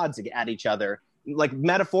Senate pods at each other, like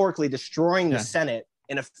metaphorically destroying the Senate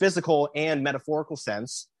in a physical and metaphorical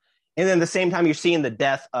sense. And then at the same time, you're seeing the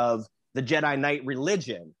death of the Jedi Knight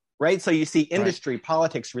religion, right? So you see industry,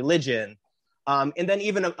 politics, religion, and then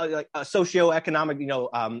even a socioeconomic, you know,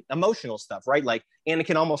 emotional stuff, right? Like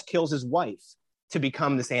Anakin almost kills his wife to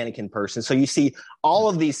become this Anakin person. So you see all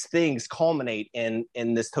of these things culminate in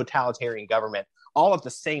this totalitarian government all at the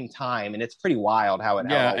same time. And it's pretty wild how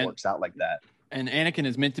it all works out like that. and Anakin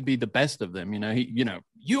is meant to be the best of them.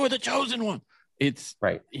 You are the chosen one. It's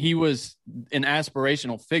right. He was an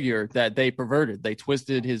aspirational figure that they perverted. They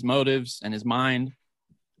twisted his motives and his mind.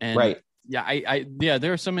 And right. Yeah,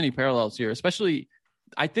 there are so many parallels here, especially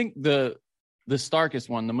I think the starkest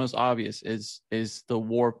one, the most obvious is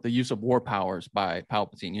the use of war powers by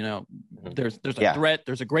Palpatine. There's a threat.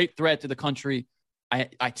 There's a great threat to the country.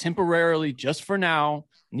 I temporarily, just for now,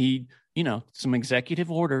 need some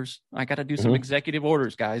executive orders. I got to do some executive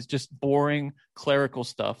orders, guys. Just boring clerical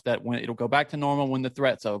stuff that when it'll go back to normal when the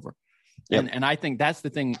threat's over. Yep. And I think that's the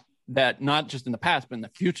thing that not just in the past, but in the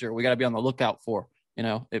future, we got to be on the lookout for.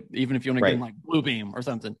 Even if you want to get in like Blue Beam or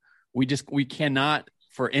something, we cannot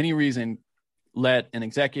for any reason let an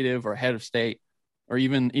executive or head of state or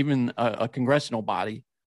even a congressional body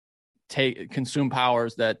consume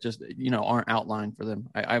powers that just aren't outlined for them.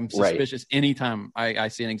 I'm suspicious anytime I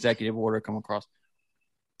see an executive order come across.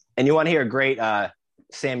 And you want to hear a great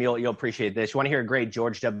Sam, you'll appreciate this. You want to hear a great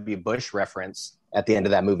George W. Bush reference at the end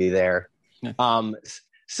of that movie there. Yeah.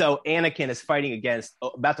 So Anakin is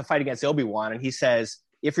about to fight against Obi-Wan, and he says,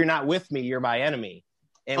 "If you're not with me, you're my enemy."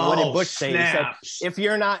 And what did Bush say? He said, if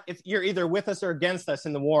you're either with us or against us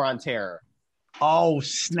in the war on terror. Oh,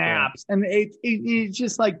 snaps. And it's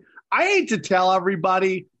just like, I hate to tell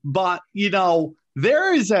everybody, but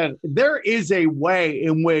there is a way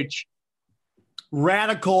in which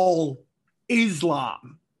radical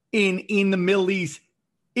Islam in the Middle East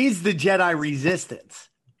is the Jedi resistance,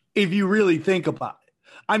 if you really think about it.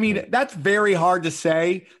 I mean, that's very hard to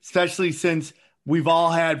say, especially since we've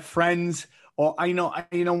all had friends. Or I know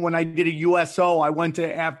when I did a USO, I went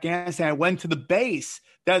to Afghanistan. I went to the base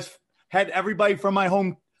that's had everybody from my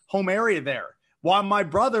home area there. While my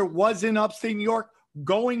brother was in upstate New York,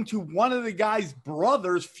 going to one of the guy's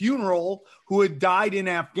brother's funeral who had died in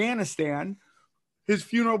Afghanistan, his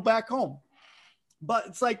funeral back home. But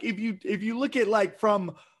it's like if you look at like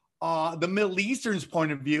from the Middle Eastern's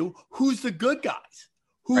point of view, who's the good guys?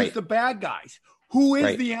 Who's the bad guys? Who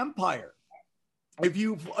is the empire? If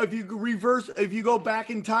you go back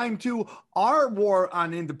in time to our war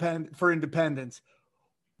on independence,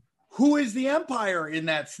 who is the empire in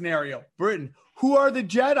that scenario? Britain. Who are the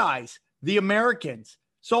Jedis? The Americans.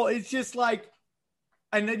 So it's just like,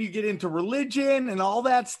 and then you get into religion and all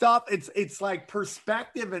that stuff. It's like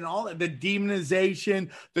perspective and all that, the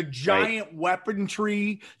demonization, the giant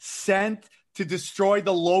weaponry sent to destroy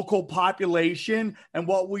the local population and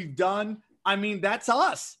what we've done. I mean, that's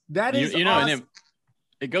us. That is us. And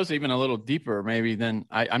it goes even a little deeper maybe than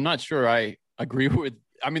I'm not sure I agree with.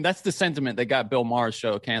 I mean, that's the sentiment that got Bill Maher's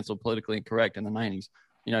show canceled, Politically Incorrect, in the 90s.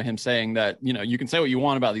 Him saying that, you can say what you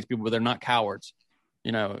want about these people, but they're not cowards,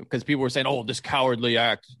 because people were saying, oh, this cowardly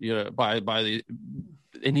act, by the,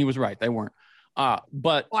 and he was right. They weren't.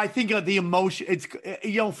 But I think of the emotion. It's,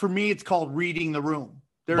 for me, it's called reading the room.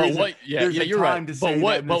 There's you're right.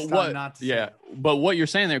 But what you're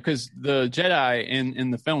saying there, because the Jedi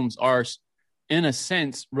in the films are, in a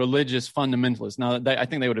sense, religious fundamentalists. Now, I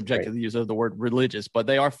think they would object to the use of the word religious, but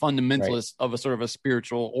they are fundamentalists of a sort of a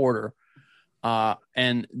spiritual order.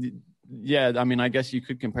 And I mean, I guess you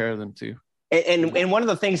could compare them to. And one of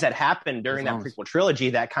the things that happened during that prequel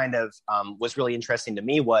trilogy that kind of was really interesting to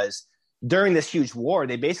me was during this huge war,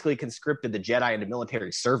 they basically conscripted the Jedi into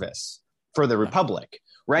military service for the Republic.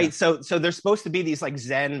 Right. Yeah. So they're supposed to be these like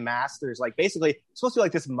Zen masters, like basically it's supposed to be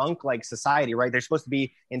like this monk like society. Right. They're supposed to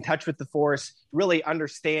be in touch with the Force, really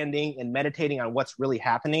understanding and meditating on what's really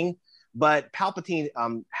happening. But Palpatine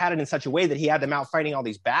had it in such a way that he had them out fighting all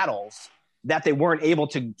these battles that they weren't able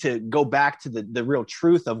to go back to the real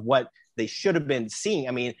truth of what they should have been seeing.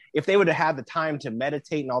 I mean, if they would have had the time to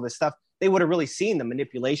meditate and all this stuff, they would have really seen the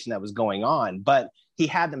manipulation that was going on. But he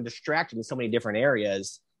had them distracted in so many different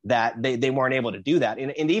areas that they weren't able to do that.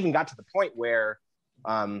 And it even got to the point where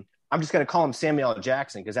I'm just going to call him Samuel L.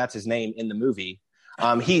 Jackson because that's his name in the movie.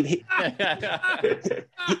 He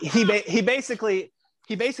basically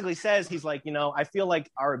says, he's like, I feel like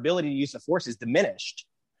our ability to use the Force is diminished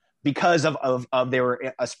because of they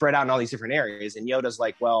were spread out in all these different areas. And Yoda's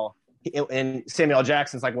like, well, and Samuel L.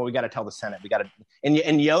 Jackson's like, well, we got to tell the Senate. We got to, and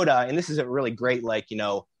Yoda, and this is a really great, like,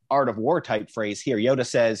 art of war type phrase here. Yoda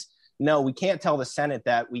says, no, we can't tell the Senate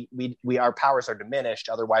that we our powers are diminished.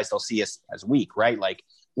 Otherwise, they'll see us as weak, right? Like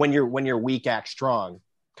when you're weak, act strong.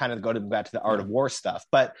 Kind of go back to the art of war stuff.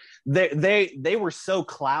 But they were so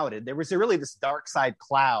clouded. There was really this dark side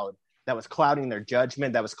cloud that was clouding their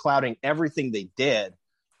judgment, that was clouding everything they did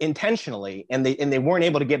intentionally, and they weren't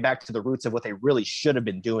able to get back to the roots of what they really should have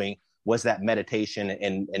been doing, was that meditation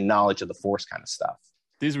and knowledge of the Force kind of stuff.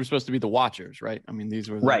 These were supposed to be the Watchers, right? I mean, these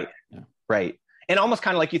were right. And almost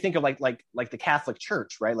kind of like you think of like the Catholic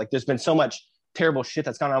Church, right? Like there's been so much terrible shit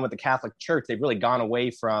that's gone on with the Catholic Church. They've really gone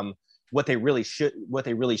away from what they really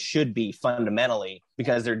should be fundamentally,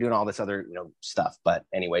 because they're doing all this other, stuff. But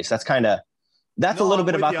anyways, that's a little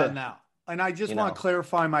bit about that now. And I just want to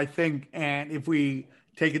clarify my thing. And if we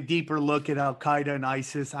take a deeper look at Al Qaeda and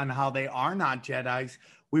ISIS on how they are not Jedis,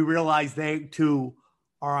 we realize they too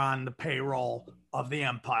are on the payroll of the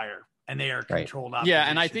empire. And they are controlled. Right. Yeah,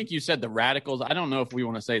 and I think you said the radicals. I don't know if we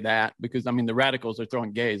want to say that, because I mean the radicals are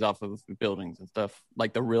throwing gays off of buildings and stuff,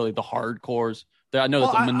 like the hardcores. I know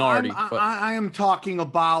that's a minority. I am talking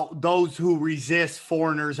about those who resist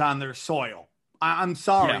foreigners on their soil. I'm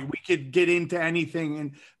sorry, we could get into anything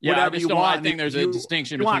and whatever you want. I think there's a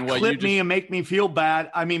distinction between what clip me and make me feel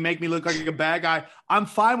bad. I mean, make me look like a bad guy. I'm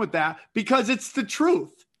fine with that because it's the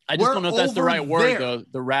truth. I just don't know if that's the right word, though.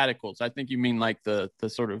 The radicals. I think you mean like the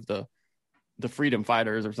sort of the freedom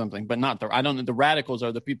fighters or something, but not I don't know. The radicals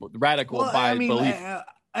are the people. The radical belief.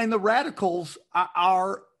 And the radicals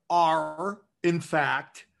are in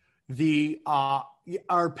fact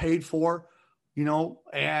are paid for,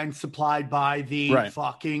 and supplied by the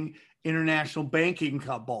fucking international banking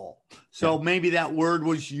cabal. So maybe that word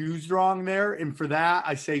was used wrong there. And for that,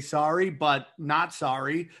 I say sorry, but not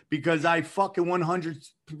sorry, because I fucking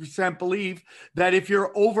 100% believe that if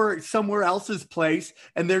you're over somewhere else's place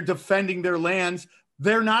and they're defending their lands,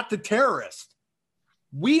 they're not the terrorists.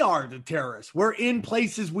 We are the terrorists. We're in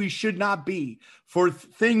places we should not be for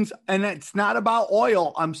things. And it's not about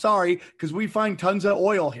oil. I'm sorry, because we find tons of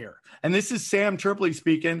oil here. And this is Sam Tripoli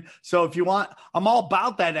speaking. So if you want, I'm all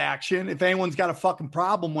about that action. If anyone's got a fucking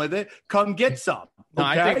problem with it, come get some. No,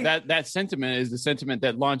 I think that sentiment is the sentiment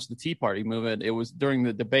that launched the Tea Party movement. It was during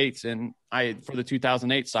the debates for the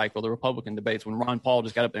 2008 cycle, the Republican debates, when Ron Paul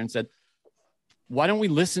just got up there and said, why don't we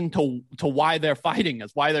listen to why they're fighting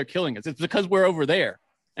us, why they're killing us? It's because we're over there.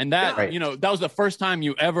 And that, that was the first time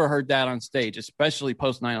you ever heard that on stage, especially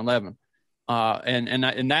post 9/11.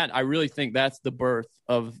 And that, I really think that's the birth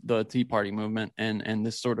of the Tea Party movement and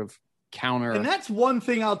this sort of counter. And that's one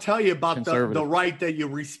thing I'll tell you about the right that you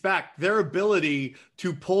respect, their ability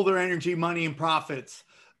to pull their energy, money, and profits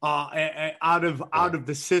out of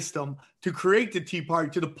the system to create the Tea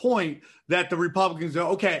Party, to the point that the Republicans go,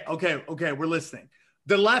 okay, we're listening.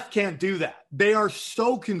 The left can't do that. They are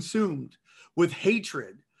so consumed with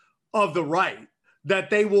hatred of the right that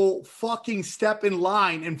they will fucking step in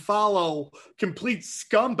line and follow complete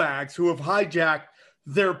scumbags who have hijacked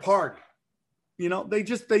their party. They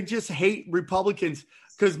just hate Republicans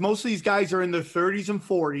because most of these guys are in their 30s and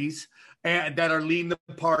 40s and that are leading the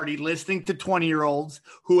party, listening to 20-year-olds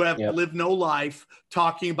who have lived no life,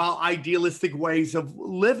 talking about idealistic ways of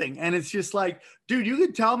living. And it's just like, dude, you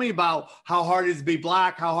can tell me about how hard it is to be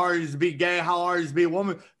black, how hard it is to be gay, how hard it is to be a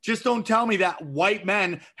woman. Just don't tell me that white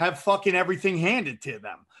men have fucking everything handed to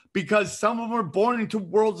them, because some of them are born into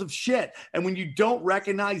worlds of shit. And when you don't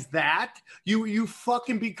recognize that, you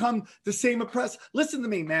fucking become the same oppressed. Listen to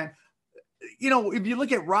me, man. If you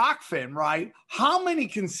look at Rockfin, right, how many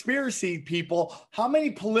conspiracy people, how many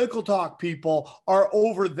political talk people are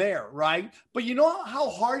over there, right? But you know how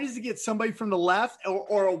hard it is to get somebody from the left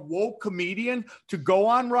or a woke comedian to go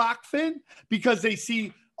on Rockfin, because they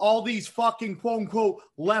see all these fucking quote unquote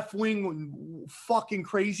left-wing fucking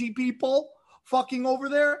crazy people fucking over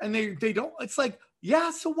there, and they don't. It's like, yeah,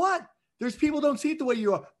 so what? There's people don't see it the way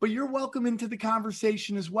you are, but you're welcome into the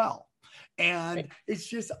conversation as well. And it's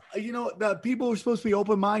just, the people who are supposed to be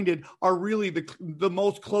open-minded are really the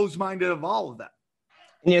most closed-minded of all of them.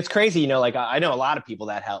 And it's crazy, I know a lot of people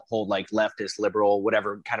that hold like leftist, liberal,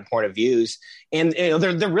 whatever kind of point of views, and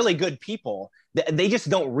they're really good people. They just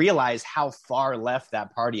don't realize how far left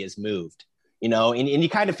that party has moved, and you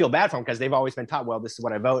kind of feel bad for them because they've always been taught, well, this is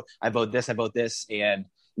what I vote this, and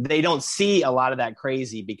they don't see a lot of that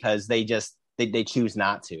crazy because they choose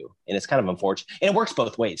not to, and it's kind of unfortunate. And it works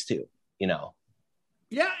both ways too.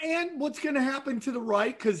 Yeah, and what's going to happen to the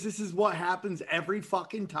right, because this is what happens every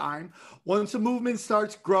fucking time. Once a movement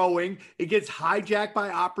starts growing, it gets hijacked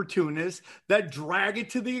by opportunists that drag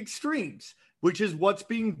it to the extremes, which is what's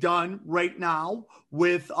being done right now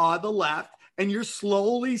with the left. And you're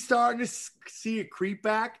slowly starting to see it creep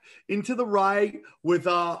back into the right with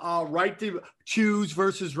right to choose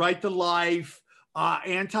versus right to life,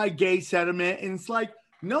 anti-gay sentiment. And it's like,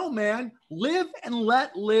 no, man, live and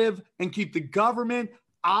let live, and keep the government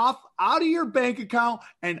out of your bank account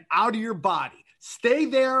and out of your body. Stay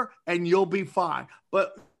there and you'll be fine.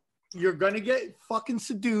 But you're going to get fucking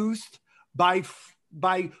seduced by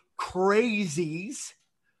crazies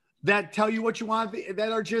that tell you what you want,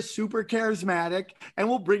 that are just super charismatic, and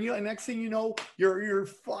will bring you. And next thing you know, you're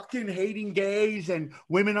fucking hating gays, and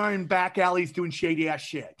women are in back alleys doing shady ass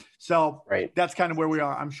shit. So that's kind of where we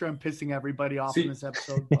are. I'm sure I'm pissing everybody off in this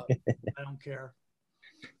episode, but I don't care.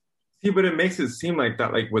 See, but it makes it seem like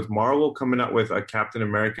that, like with Marvel coming out with a Captain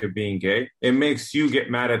America being gay, it makes you get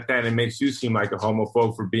mad at that. It makes you seem like a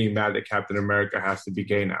homophobe for being mad that Captain America has to be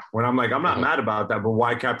gay now. When I'm like, I'm not mad about that, but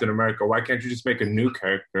why Captain America? Why can't you just make a new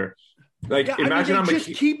character? Like, imagine they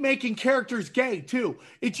just keep making characters gay too.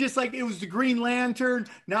 It's just like it was the Green Lantern.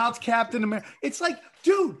 Now it's Captain America. It's like,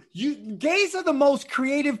 dude, gays are the most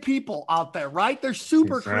creative people out there, right? They're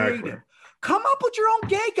super creative. Come up with your own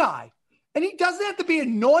gay guy. And he doesn't have to be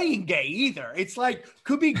annoying gay either. It's like,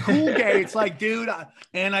 could be cool gay. It's like, dude,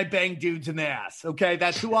 I bang dudes in the ass. Okay,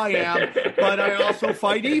 that's who I am. But I also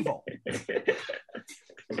fight evil.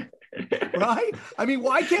 Right? I mean,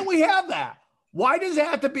 why can't we have that? Why does it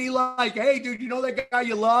have to be like, hey, dude, you know that guy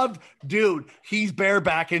you loved? Dude, he's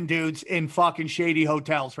barebacking dudes in fucking shady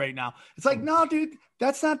hotels right now. It's like, no, dude,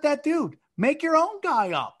 that's not that dude. Make your own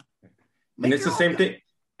guy up. And it's the same thing.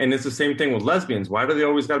 And it's the same thing with lesbians. Why do they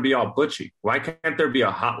always got to be all butchy? Why can't there be a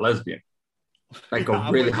hot lesbian? Like a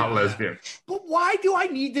really hot lesbian. But why do I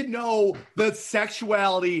need to know the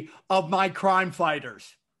sexuality of my crime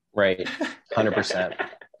fighters? Right. 100%.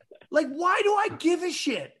 Like, why do I give a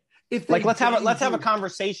shit? If like, let's have a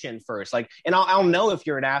conversation first. Like, and I'll know if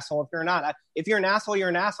you're an asshole, if you're not. If you're an asshole, you're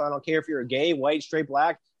an asshole. I don't care if you're a gay, white, straight,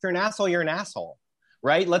 black. If you're an asshole, you're an asshole.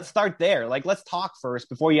 Right? Let's start there. Like, let's talk first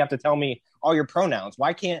before you have to tell me all your pronouns.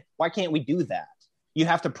 Why can't we do that? You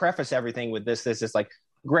have to preface everything with this. This is like,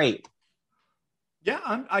 great.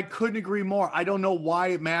 Yeah, I couldn't agree more. I don't know why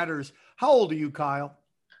it matters. How old are you, Kyle?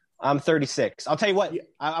 I'm 36. I'll tell you what.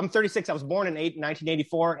 I'm 36. I was born in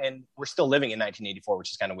 1984, and we're still living in 1984, which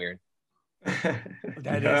is kind of weird.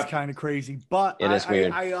 That is kind of crazy, but it is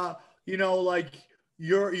weird. You know, like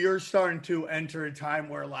you're starting to enter a time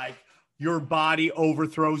where like your body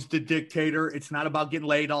overthrows the dictator. It's not about getting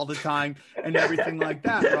laid all the time and everything like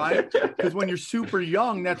that, right? Because when you're super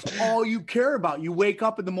young, that's all you care about. You wake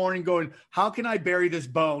up in the morning going, how can I bury this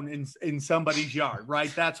bone in somebody's yard,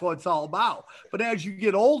 right? That's what it's all about. But as you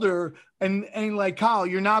get older and like Kyle,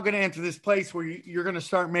 you're now going to enter this place where you're going to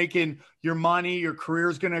start making your money, your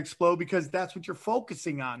career is going to explode because that's what you're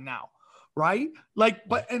focusing on now. Right? Like,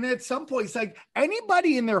 and at some point, it's like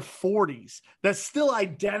anybody in their 40s that still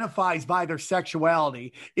identifies by their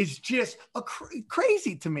sexuality is just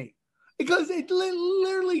crazy to me because it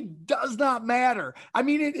literally does not matter. I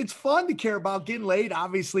mean, it's fun to care about getting laid.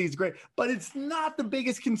 Obviously, it's great, but it's not the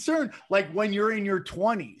biggest concern. Like when you're in your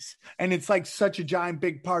 20s and it's like such a giant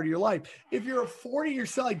big part of your life. If you're a 40, you're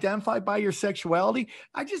still identified by your sexuality.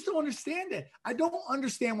 I just don't understand it. I don't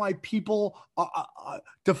understand why people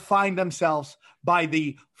define themselves by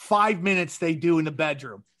the 5 minutes they do in the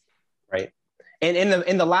bedroom. Right. And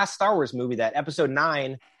in the last Star Wars movie, that episode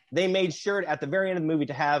 9, they made sure at the very end of the movie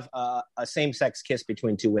to have a same-sex kiss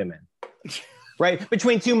between two women, right?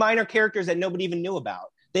 Between two minor characters that nobody even knew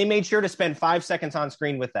about. They made sure to spend 5 seconds on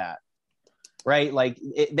screen with that, right? Like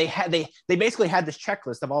they basically had this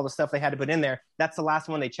checklist of all the stuff they had to put in there. That's the last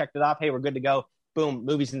one. They checked it off. Hey, we're good to go. Boom,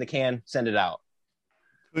 movie's in the can. Send it out.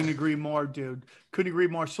 Couldn't agree more, dude. Couldn't agree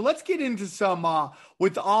more. So let's get into some,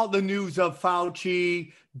 with all the news of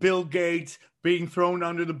Fauci, Bill Gates being thrown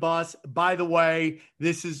under the bus. By the way,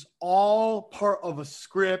 this is all part of a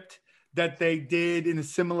script that they did in a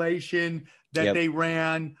simulation that they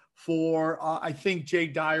ran for, I think Jay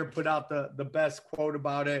Dyer put out the best quote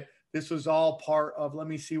about it. This was all part of, let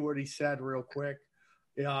me see what he said real quick.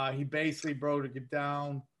 He basically broke it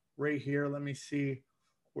down right here. Let me see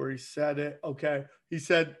where he said it. Okay. He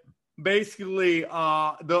said basically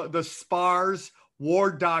the SPARS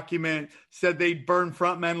war document said they'd burn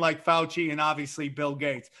frontmen like Fauci and obviously Bill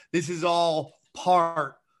Gates. This is all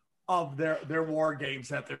part of their war games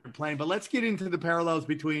that they're playing. But let's get into the parallels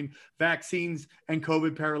between vaccines and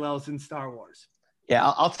COVID parallels in Star Wars. Yeah,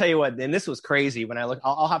 I'll tell you what, and this was crazy when I look.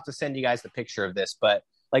 I'll have to send you guys the picture of this, but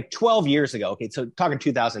like 12 years ago, okay, so talking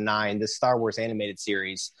 2009, this Star Wars animated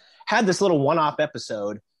series had this little one-off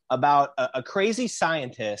episode about a crazy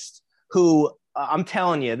scientist who, I'm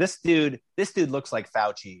telling you, this dude looks like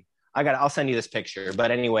Fauci. I'll send you this picture.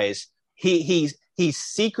 But anyways, he's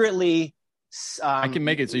secretly. I can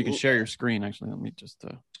make it so you can share your screen. Actually, let me just,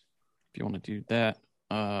 if you want to do that.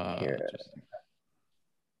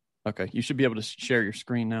 Okay, you should be able to share your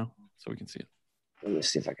screen now so we can see it. Let me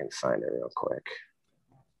see if I can find it real quick.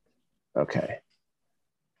 Okay.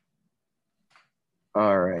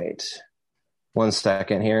 All right. 1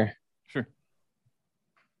 second here. Sure.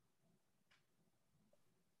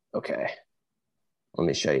 Okay. Let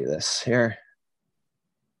me show you this here.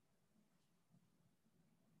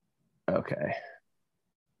 Okay.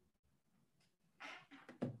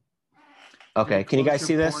 Okay. Can you guys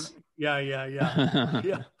see this? Yeah.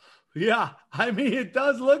 Yeah. I mean, it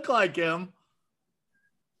does look like him.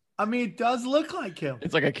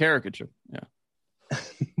 It's like a caricature. Yeah. And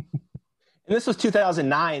this was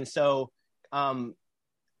 2009. So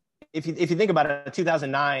if you think about it,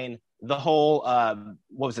 2009, the whole,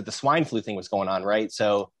 what was it? The swine flu thing was going on, right?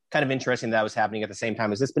 So kind of interesting that was happening at the same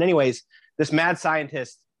time as this. But anyways, this mad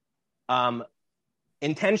scientist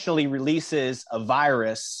intentionally releases a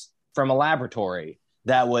virus from a laboratory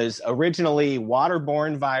that was originally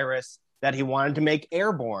waterborne virus that he wanted to make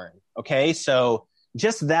airborne. Okay. So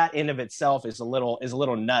just that in of itself is a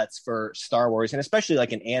little nuts for Star Wars, and especially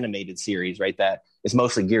like an animated series, right? That is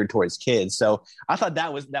mostly geared towards kids. So I thought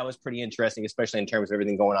that was pretty interesting, especially in terms of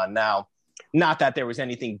everything going on now. Not that there was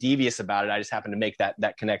anything devious about it. I just happened to make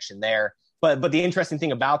that connection there. But the interesting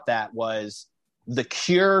thing about that was the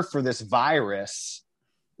cure for this virus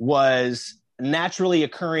was naturally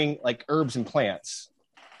occurring like herbs and plants,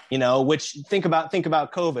 which think about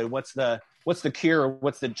COVID. What's the cure?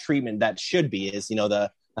 What's the treatment that should be is,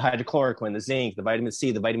 the hydrochloroquine, the zinc, the vitamin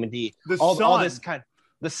C, the vitamin D, all this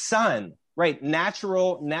the sun, right?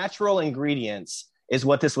 Natural ingredients is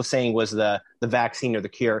what this was saying was the vaccine or the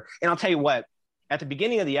cure. And I'll tell you what, at the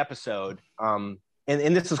beginning of the episode, and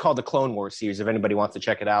this is called the Clone Wars series, if anybody wants to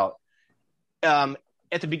check it out.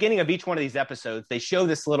 At the beginning of each one of these episodes, they show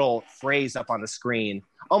this little phrase up on the screen,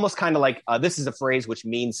 almost kind of like this is a phrase which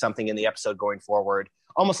means something in the episode going forward,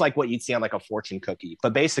 almost like what you'd see on like a fortune cookie.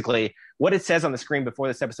 But basically what it says on the screen before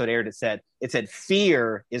this episode aired, it said,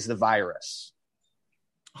 fear is the virus.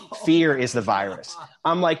 Fear is the virus.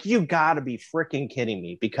 I'm like, you gotta be freaking kidding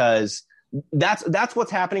me, because that's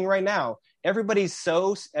what's happening right now. Everybody was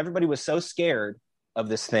so scared of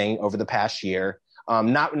this thing over the past year.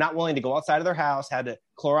 Not willing to go outside of their house, had to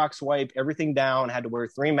Clorox wipe everything down, had to wear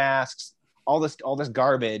 3 masks, all this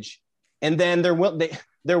garbage. And then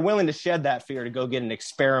they're willing to shed that fear to go get an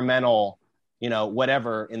experimental,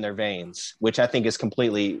 whatever in their veins, which I think is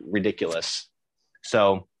completely ridiculous.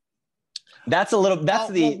 So that's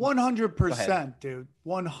 100%, dude.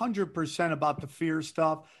 100% about the fear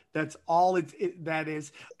stuff. That's all that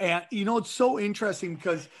is. And it's so interesting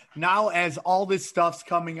because now as all this stuff's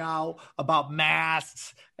coming out about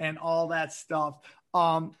masks and all that stuff,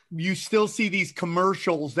 you still see these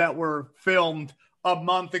commercials that were filmed a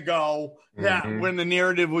month ago that when the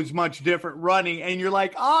narrative was much different running, and you're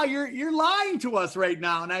like, you're lying to us right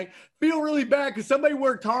now. And I feel really bad because somebody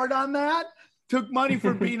worked hard on that, took money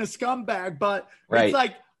for being a scumbag, but right. It's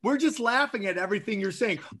like, we're just laughing at everything you're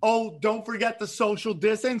saying. Oh, don't forget the social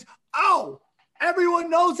distance. Oh, everyone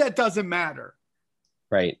knows that doesn't matter.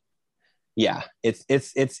 Right. Yeah.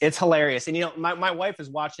 It's hilarious. And, my wife is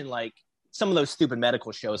watching like some of those stupid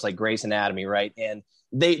medical shows like Grey's Anatomy. Right. And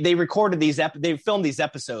they recorded they filmed these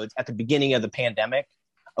episodes at the beginning of the pandemic.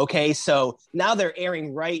 Okay. So now they're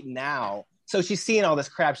airing right now. So she's seeing all this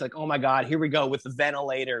crap. She's like, oh my God, here we go with the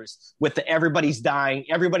ventilators, with everybody's dying.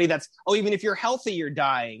 Everybody even if you're healthy, you're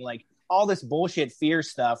dying. Like all this bullshit fear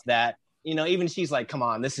stuff that, even she's like, come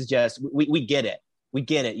on, this is just, we get it. We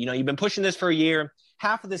get it. You've been pushing this for a year.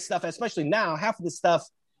 Half of this stuff, especially now,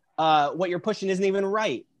 what you're pushing isn't even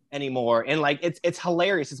right anymore. And like, it's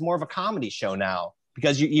hilarious. It's more of a comedy show now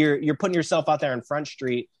because you're putting yourself out there in Front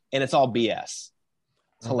Street and it's all BS.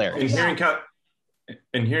 It's hilarious.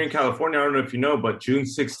 And here in California, I don't know if you know, but June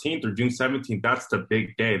 16th or June 17th, that's the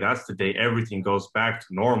big day. That's the day everything goes back to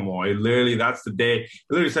normal. That's the day. It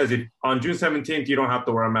literally says on June 17th, you don't have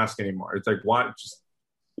to wear a mask anymore. It's like, what?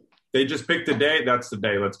 They just picked the day. That's the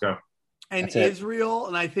day. Let's go. And Israel,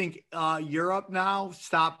 and I think Europe now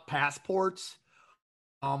stopped passports.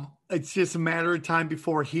 It's just a matter of time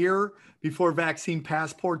before vaccine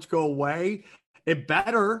passports go away. It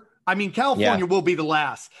better. I mean, California will be the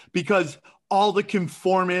last because all the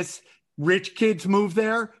conformist rich kids move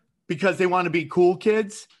there because they want to be cool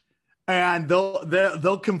kids, and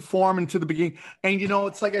they'll conform into the beginning. And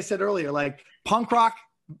it's like I said earlier, like punk rock.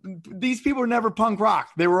 These people were never punk rock.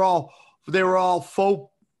 They were all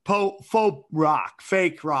faux rock,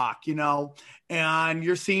 fake rock. And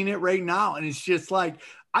you're seeing it right now, and it's just like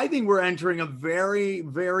I think we're entering a very,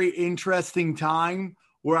 very interesting time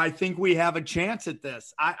where I think we have a chance at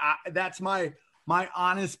this. That's my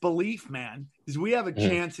honest belief, man, is we have a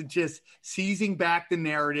chance at just seizing back the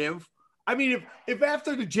narrative. I mean, if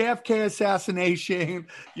after the JFK assassination,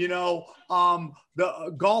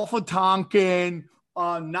 the Gulf of Tonkin,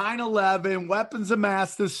 9/11, weapons of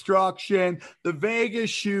mass destruction, the Vegas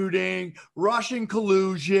shooting, Russian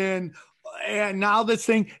collusion, and now this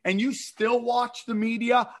thing, and you still watch the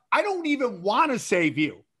media. I don't even want to save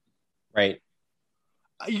you. Right.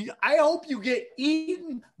 I hope you get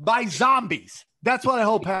eaten by zombies. That's what I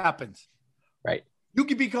hope happens. Right. You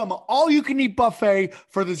can become an all-you-can-eat buffet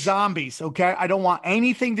for the zombies, okay? I don't want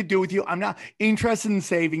anything to do with you. I'm not interested in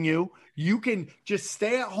saving you. You can just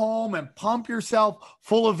stay at home and pump yourself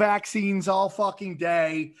full of vaccines all fucking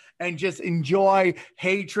day and just enjoy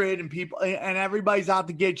hatred and people and everybody's out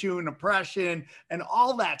to get you and oppression and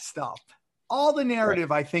all that stuff. All the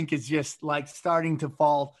narrative, right, I think, is just like starting to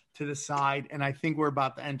fall to the side, and I think we're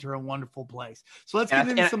about to enter a wonderful place. So let's get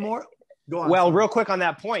into some more. Well, real quick on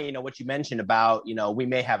that point, what you mentioned about, we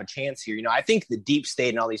may have a chance here. I think the deep state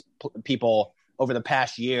and all these people over the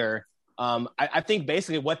past year, I think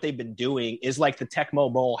basically what they've been doing is like the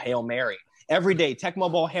Tecmo Bowl Hail Mary. Every day,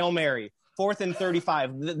 Tecmo Bowl Hail Mary, 4th and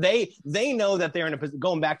 35. They know that they're in a position,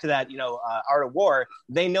 going back to that, Art of War,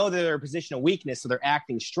 they know that they're in a position of weakness, so they're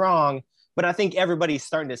acting strong. But I think everybody's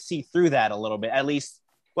starting to see through that a little bit, at least.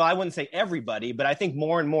 Well, I wouldn't say everybody, but I think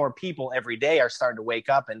more and more people every day are starting to wake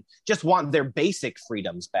up and just want their basic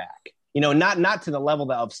freedoms back. Not to the level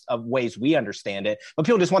of ways we understand it, but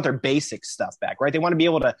people just want their basic stuff back, right? They want to be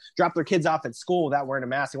able to drop their kids off at school without wearing a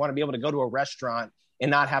mask. They want to be able to go to a restaurant and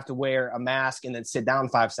not have to wear a mask and then sit down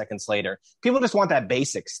 5 seconds later. People just want that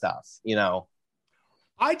basic stuff,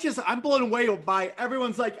 I'm blown away by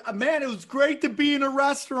everyone's like, man, it was great to be in a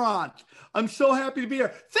restaurant. I'm so happy to be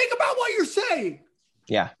here. Think about what you're saying.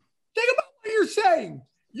 Yeah. Think about what you're saying.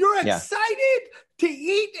 You're excited to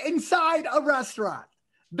eat inside a restaurant.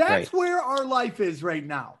 That's where our life is right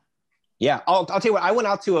now. Yeah. I'll tell you what, I went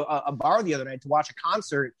out to a bar the other night to watch a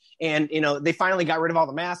concert and, they finally got rid of all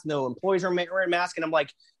the masks. No employees are wearing masks. And I'm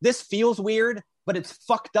like, this feels weird, but it's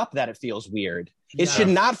fucked up that it feels weird. It should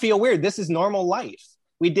not feel weird. This is normal life.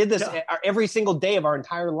 We did this every single day of our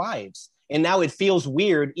entire lives. And now it feels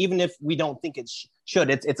weird, even if we don't think it should.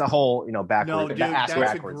 It's a whole, backward. No, dude, that's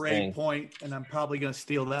a great point, and I'm probably going to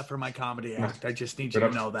steal that for my comedy act. I just need you to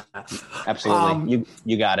know that. Absolutely,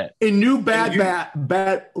 you got it. In new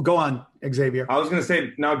bad. Go on, Xavier. I was going to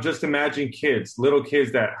say, now just imagine kids, little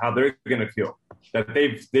kids, how they're going to feel. That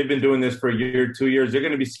they've been doing this for a year, 2 years. They're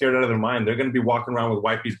going to be scared out of their mind. They're going to be walking around with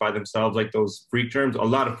wipes by themselves, like those freak germs. A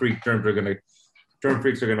lot of freaks are going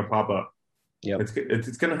to pop up. Yeah, it's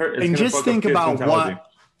going to hurt. And just think about what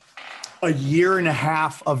a year and a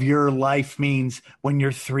half of your life means when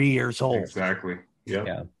you're 3 years old. Exactly.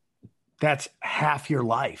 Yeah. That's half your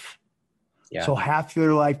life. Yeah. So half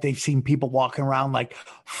your life, they've seen people walking around like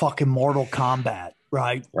fucking Mortal Kombat,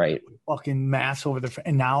 right? Right. Fucking mask over their,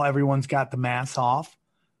 and now everyone's got the mask off.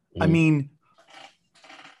 I mean,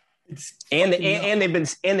 and they've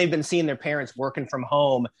been seeing their parents working from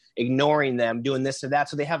home, ignoring them, doing this or that.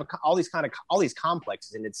 So they have all these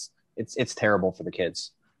complexes, and it's terrible for the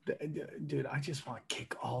kids. Dude, I just want to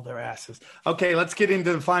kick all their asses. Okay, let's get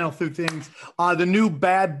into the final few things. The new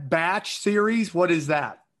Bad Batch series. What is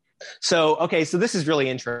that? So this is really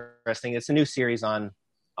interesting. It's a new series on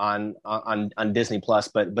Disney Plus,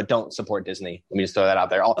 but don't support Disney. Let me just throw that out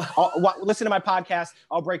there. I'll listen to my podcast.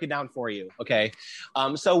 I'll break it down for you. Okay.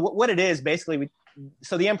 So what it is basically,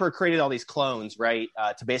 so the Emperor created all these clones, right?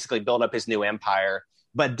 To basically build up his new empire.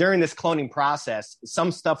 But during this cloning process,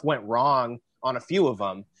 some stuff went wrong on a few of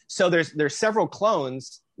them. So there's several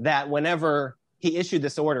clones that whenever he issued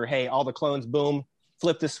this order, hey, all the clones, boom,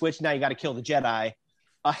 flip the switch. Now you got to kill the Jedi.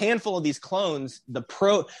 A handful of these clones, the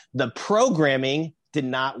programming did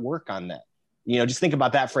not work on them. Just think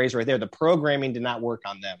about that phrase right there. The programming did not work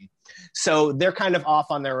on them. So they're kind of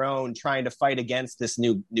off on their own trying to fight against this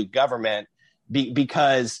new government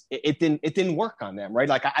because it didn't work on them, right?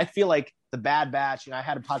 Like I feel like the Bad Batch, I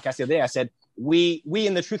had a podcast the other day. I said, we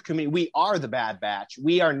in the truth community, we are the Bad Batch.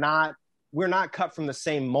 We're not cut from the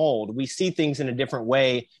same mold. We see things in a different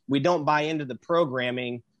way. We don't buy into the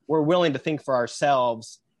programming. We're willing to think for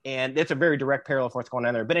ourselves. And it's a very direct parallel for what's going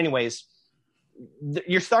on there. But anyways,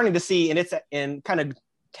 you're starting to see, and kind of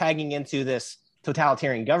tagging into this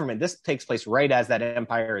totalitarian government. This takes place right as that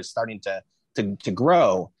empire is starting to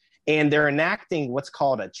grow. And they're enacting what's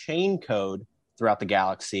called a chain code throughout the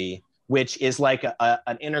galaxy, which is like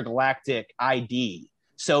an intergalactic ID.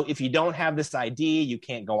 So if you don't have this ID, you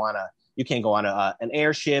can't go on an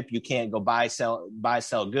airship. You can't go buy, sell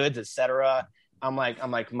goods, etc. I'm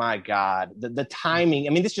like, my God, the timing. I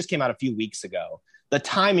mean, this just came out a few weeks ago. The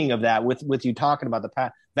timing of that, with you talking about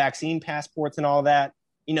the vaccine passports and all that,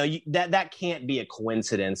 that can't be a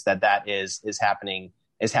coincidence that is happening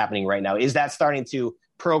right now. Is that starting to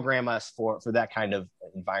program us for that kind of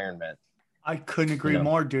environment. I couldn't agree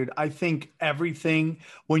more, dude. I think everything,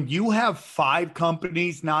 when you have 5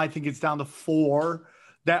 companies, now I think it's down to 4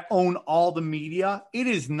 that own all the media, it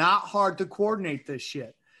is not hard to coordinate this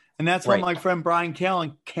shit. And that's what my friend Brian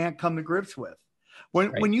Callen can't come to grips with.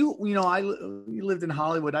 When you lived in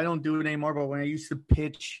Hollywood, I don't do it anymore, but when I used to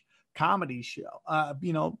pitch comedy show,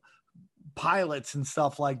 pilots and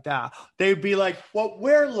stuff like that, they'd be like, what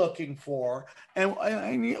we're looking for. And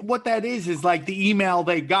what that is like the email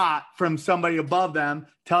they got from somebody above them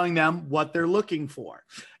telling them what they're looking for.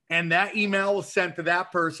 And that email was sent to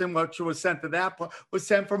that person, which was sent to that was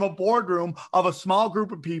sent from a boardroom of a small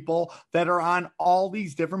group of people that are on all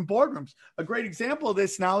these different boardrooms. A great example of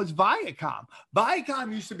this now is Viacom.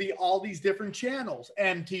 Viacom used to be all these different channels,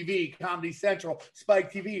 MTV, Comedy Central,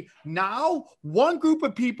 Spike TV. Now, one group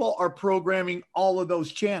of people are programming all of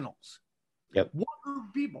those channels. Yep. One group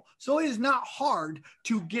of people. So it is not hard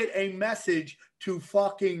to get a message to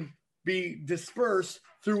fucking be dispersed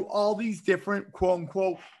through all these different quote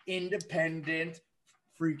unquote independent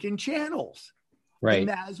freaking channels. Right. And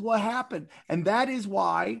that is what happened. And that is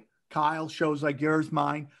why Kyle, shows like yours,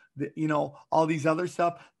 mine, all these other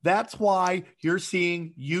stuff. That's why you're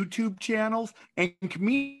seeing YouTube channels and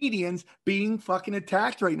comedians being fucking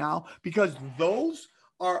attacked right now, because those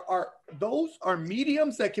are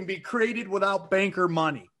mediums that can be created without banker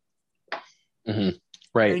money. Mm-hmm.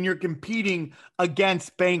 Right. And you're competing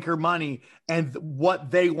against banker money and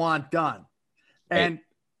what they want done. Right. And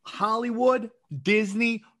Hollywood,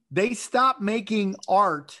 Disney, they stopped making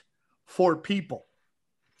art for people.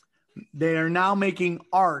 They are now making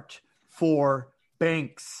art for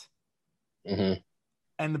banks and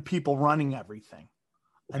the people running everything.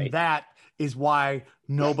 Right. And that is why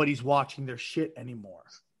nobody's watching their shit anymore.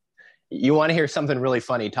 You want to hear something really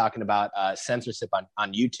funny talking about censorship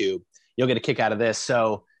on YouTube? You'll get a kick out of this.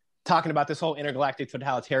 So talking about this whole intergalactic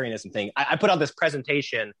totalitarianism thing, I put out this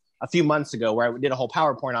presentation a few months ago where I did a whole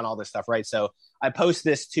PowerPoint on all this stuff, right? So I post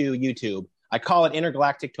this to YouTube. I call it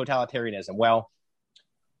intergalactic totalitarianism. Well,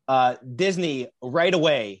 Disney right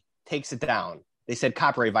away takes it down. They said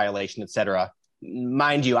copyright violation, etc.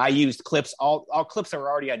 Mind you, I used clips, all clips that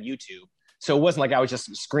were already on YouTube. So it wasn't like I was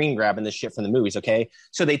just screen grabbing this shit from the movies, okay?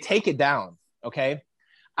 So they take it down, okay?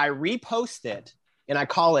 I repost it and I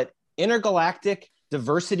call it intergalactic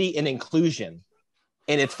diversity and inclusion,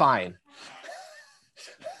 and it's fine.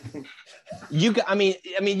 You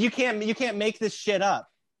can't make this shit up,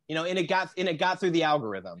 and it got through the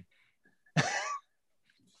algorithm.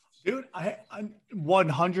 Dude, I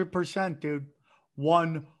 100%, dude.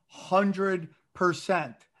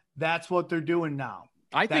 100%. That's what they're doing now.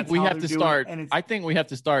 I think we have to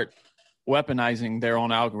start weaponizing their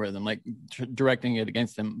own algorithm, like directing it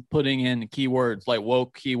against them, putting in keywords like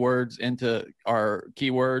woke keywords into our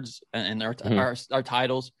keywords and our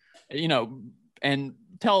titles, and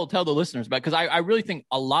tell the listeners about, because I really think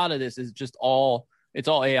a lot of this is just all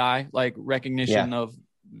AI, like recognition of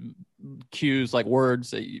cues, like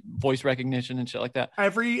words, voice recognition and shit like that.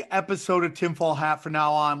 Every episode of Tinfoil Hat from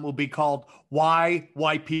now on will be called "Why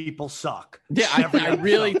White People Suck." Yeah, I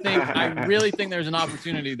really think there's an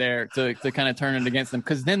opportunity there to kind of turn it against them,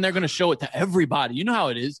 because then they're going to show it to everybody. You know how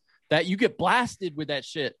it is that you get blasted with that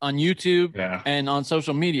shit on YouTube and on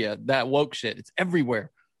social media. That woke shit, it's everywhere,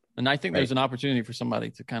 and I think there's an opportunity for somebody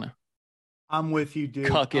to kind of. I'm with you, dude.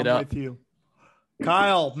 Cuck it up. With you.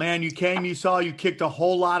 Kyle, man, you came, you saw, you kicked a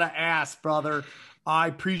whole lot of ass, brother. I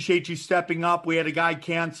appreciate you stepping up. We had a guy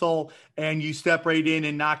cancel, and you stepped right in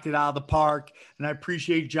and knocked it out of the park. And I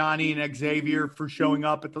appreciate Johnny and Xavier for showing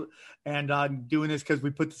up and doing this, because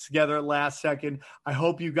we put this together at last second. I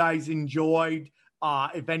hope you guys enjoyed.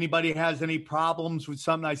 If anybody has any problems with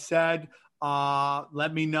something I said,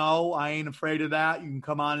 let me know. I ain't afraid of that. You can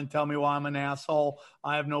come on and tell me why I'm an asshole.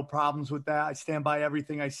 I have no problems with that. I stand by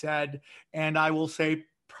everything I said, and I will say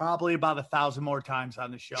probably about 1,000 more times on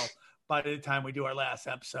the show by the time we do our last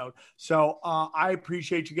episode. So I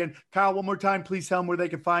appreciate you again. Kyle, one more time, please tell them where they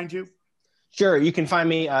can find you. Sure. You can find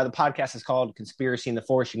me. The podcast is called Conspiracy in the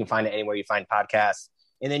Force. You can find it anywhere you find podcasts.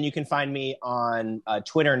 And then you can find me on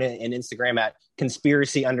Twitter and Instagram at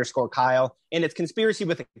conspiracy_Kyle. And it's conspiracy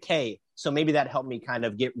with a K. So maybe that helped me kind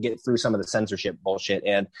of get through some of the censorship bullshit.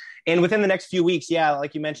 And within the next few weeks,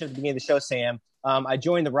 like you mentioned at the beginning of the show, Sam, I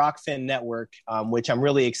joined the Rockfin Network, which I'm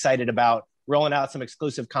really excited about, rolling out some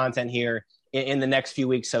exclusive content here in the next few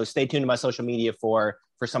weeks. So stay tuned to my social media for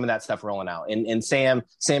some of that stuff rolling out. And Sam,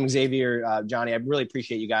 Xavier, Johnny, I really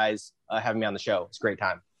appreciate you guys having me on the show. It's a great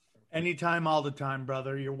time. Anytime, all the time,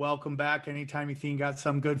 brother. You're welcome back. Anytime you think you got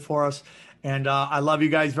something good for us. And I love you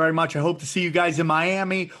guys very much. I hope to see you guys in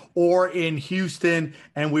Miami or in Houston,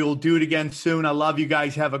 and we will do it again soon. I love you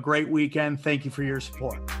guys. Have a great weekend. Thank you for your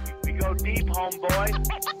support. We go deep, homeboy.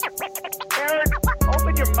 Aaron,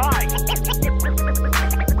 open your mind.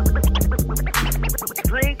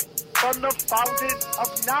 Drink from the fountain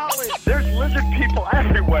of knowledge. There's lizard people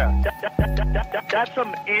everywhere. That's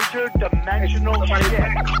some interdimensional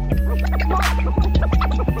shit.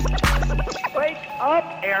 Wake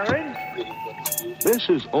up, Aaron. This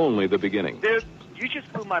is only the beginning. Dude, you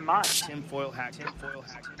just blew my mind. Tinfoil hack.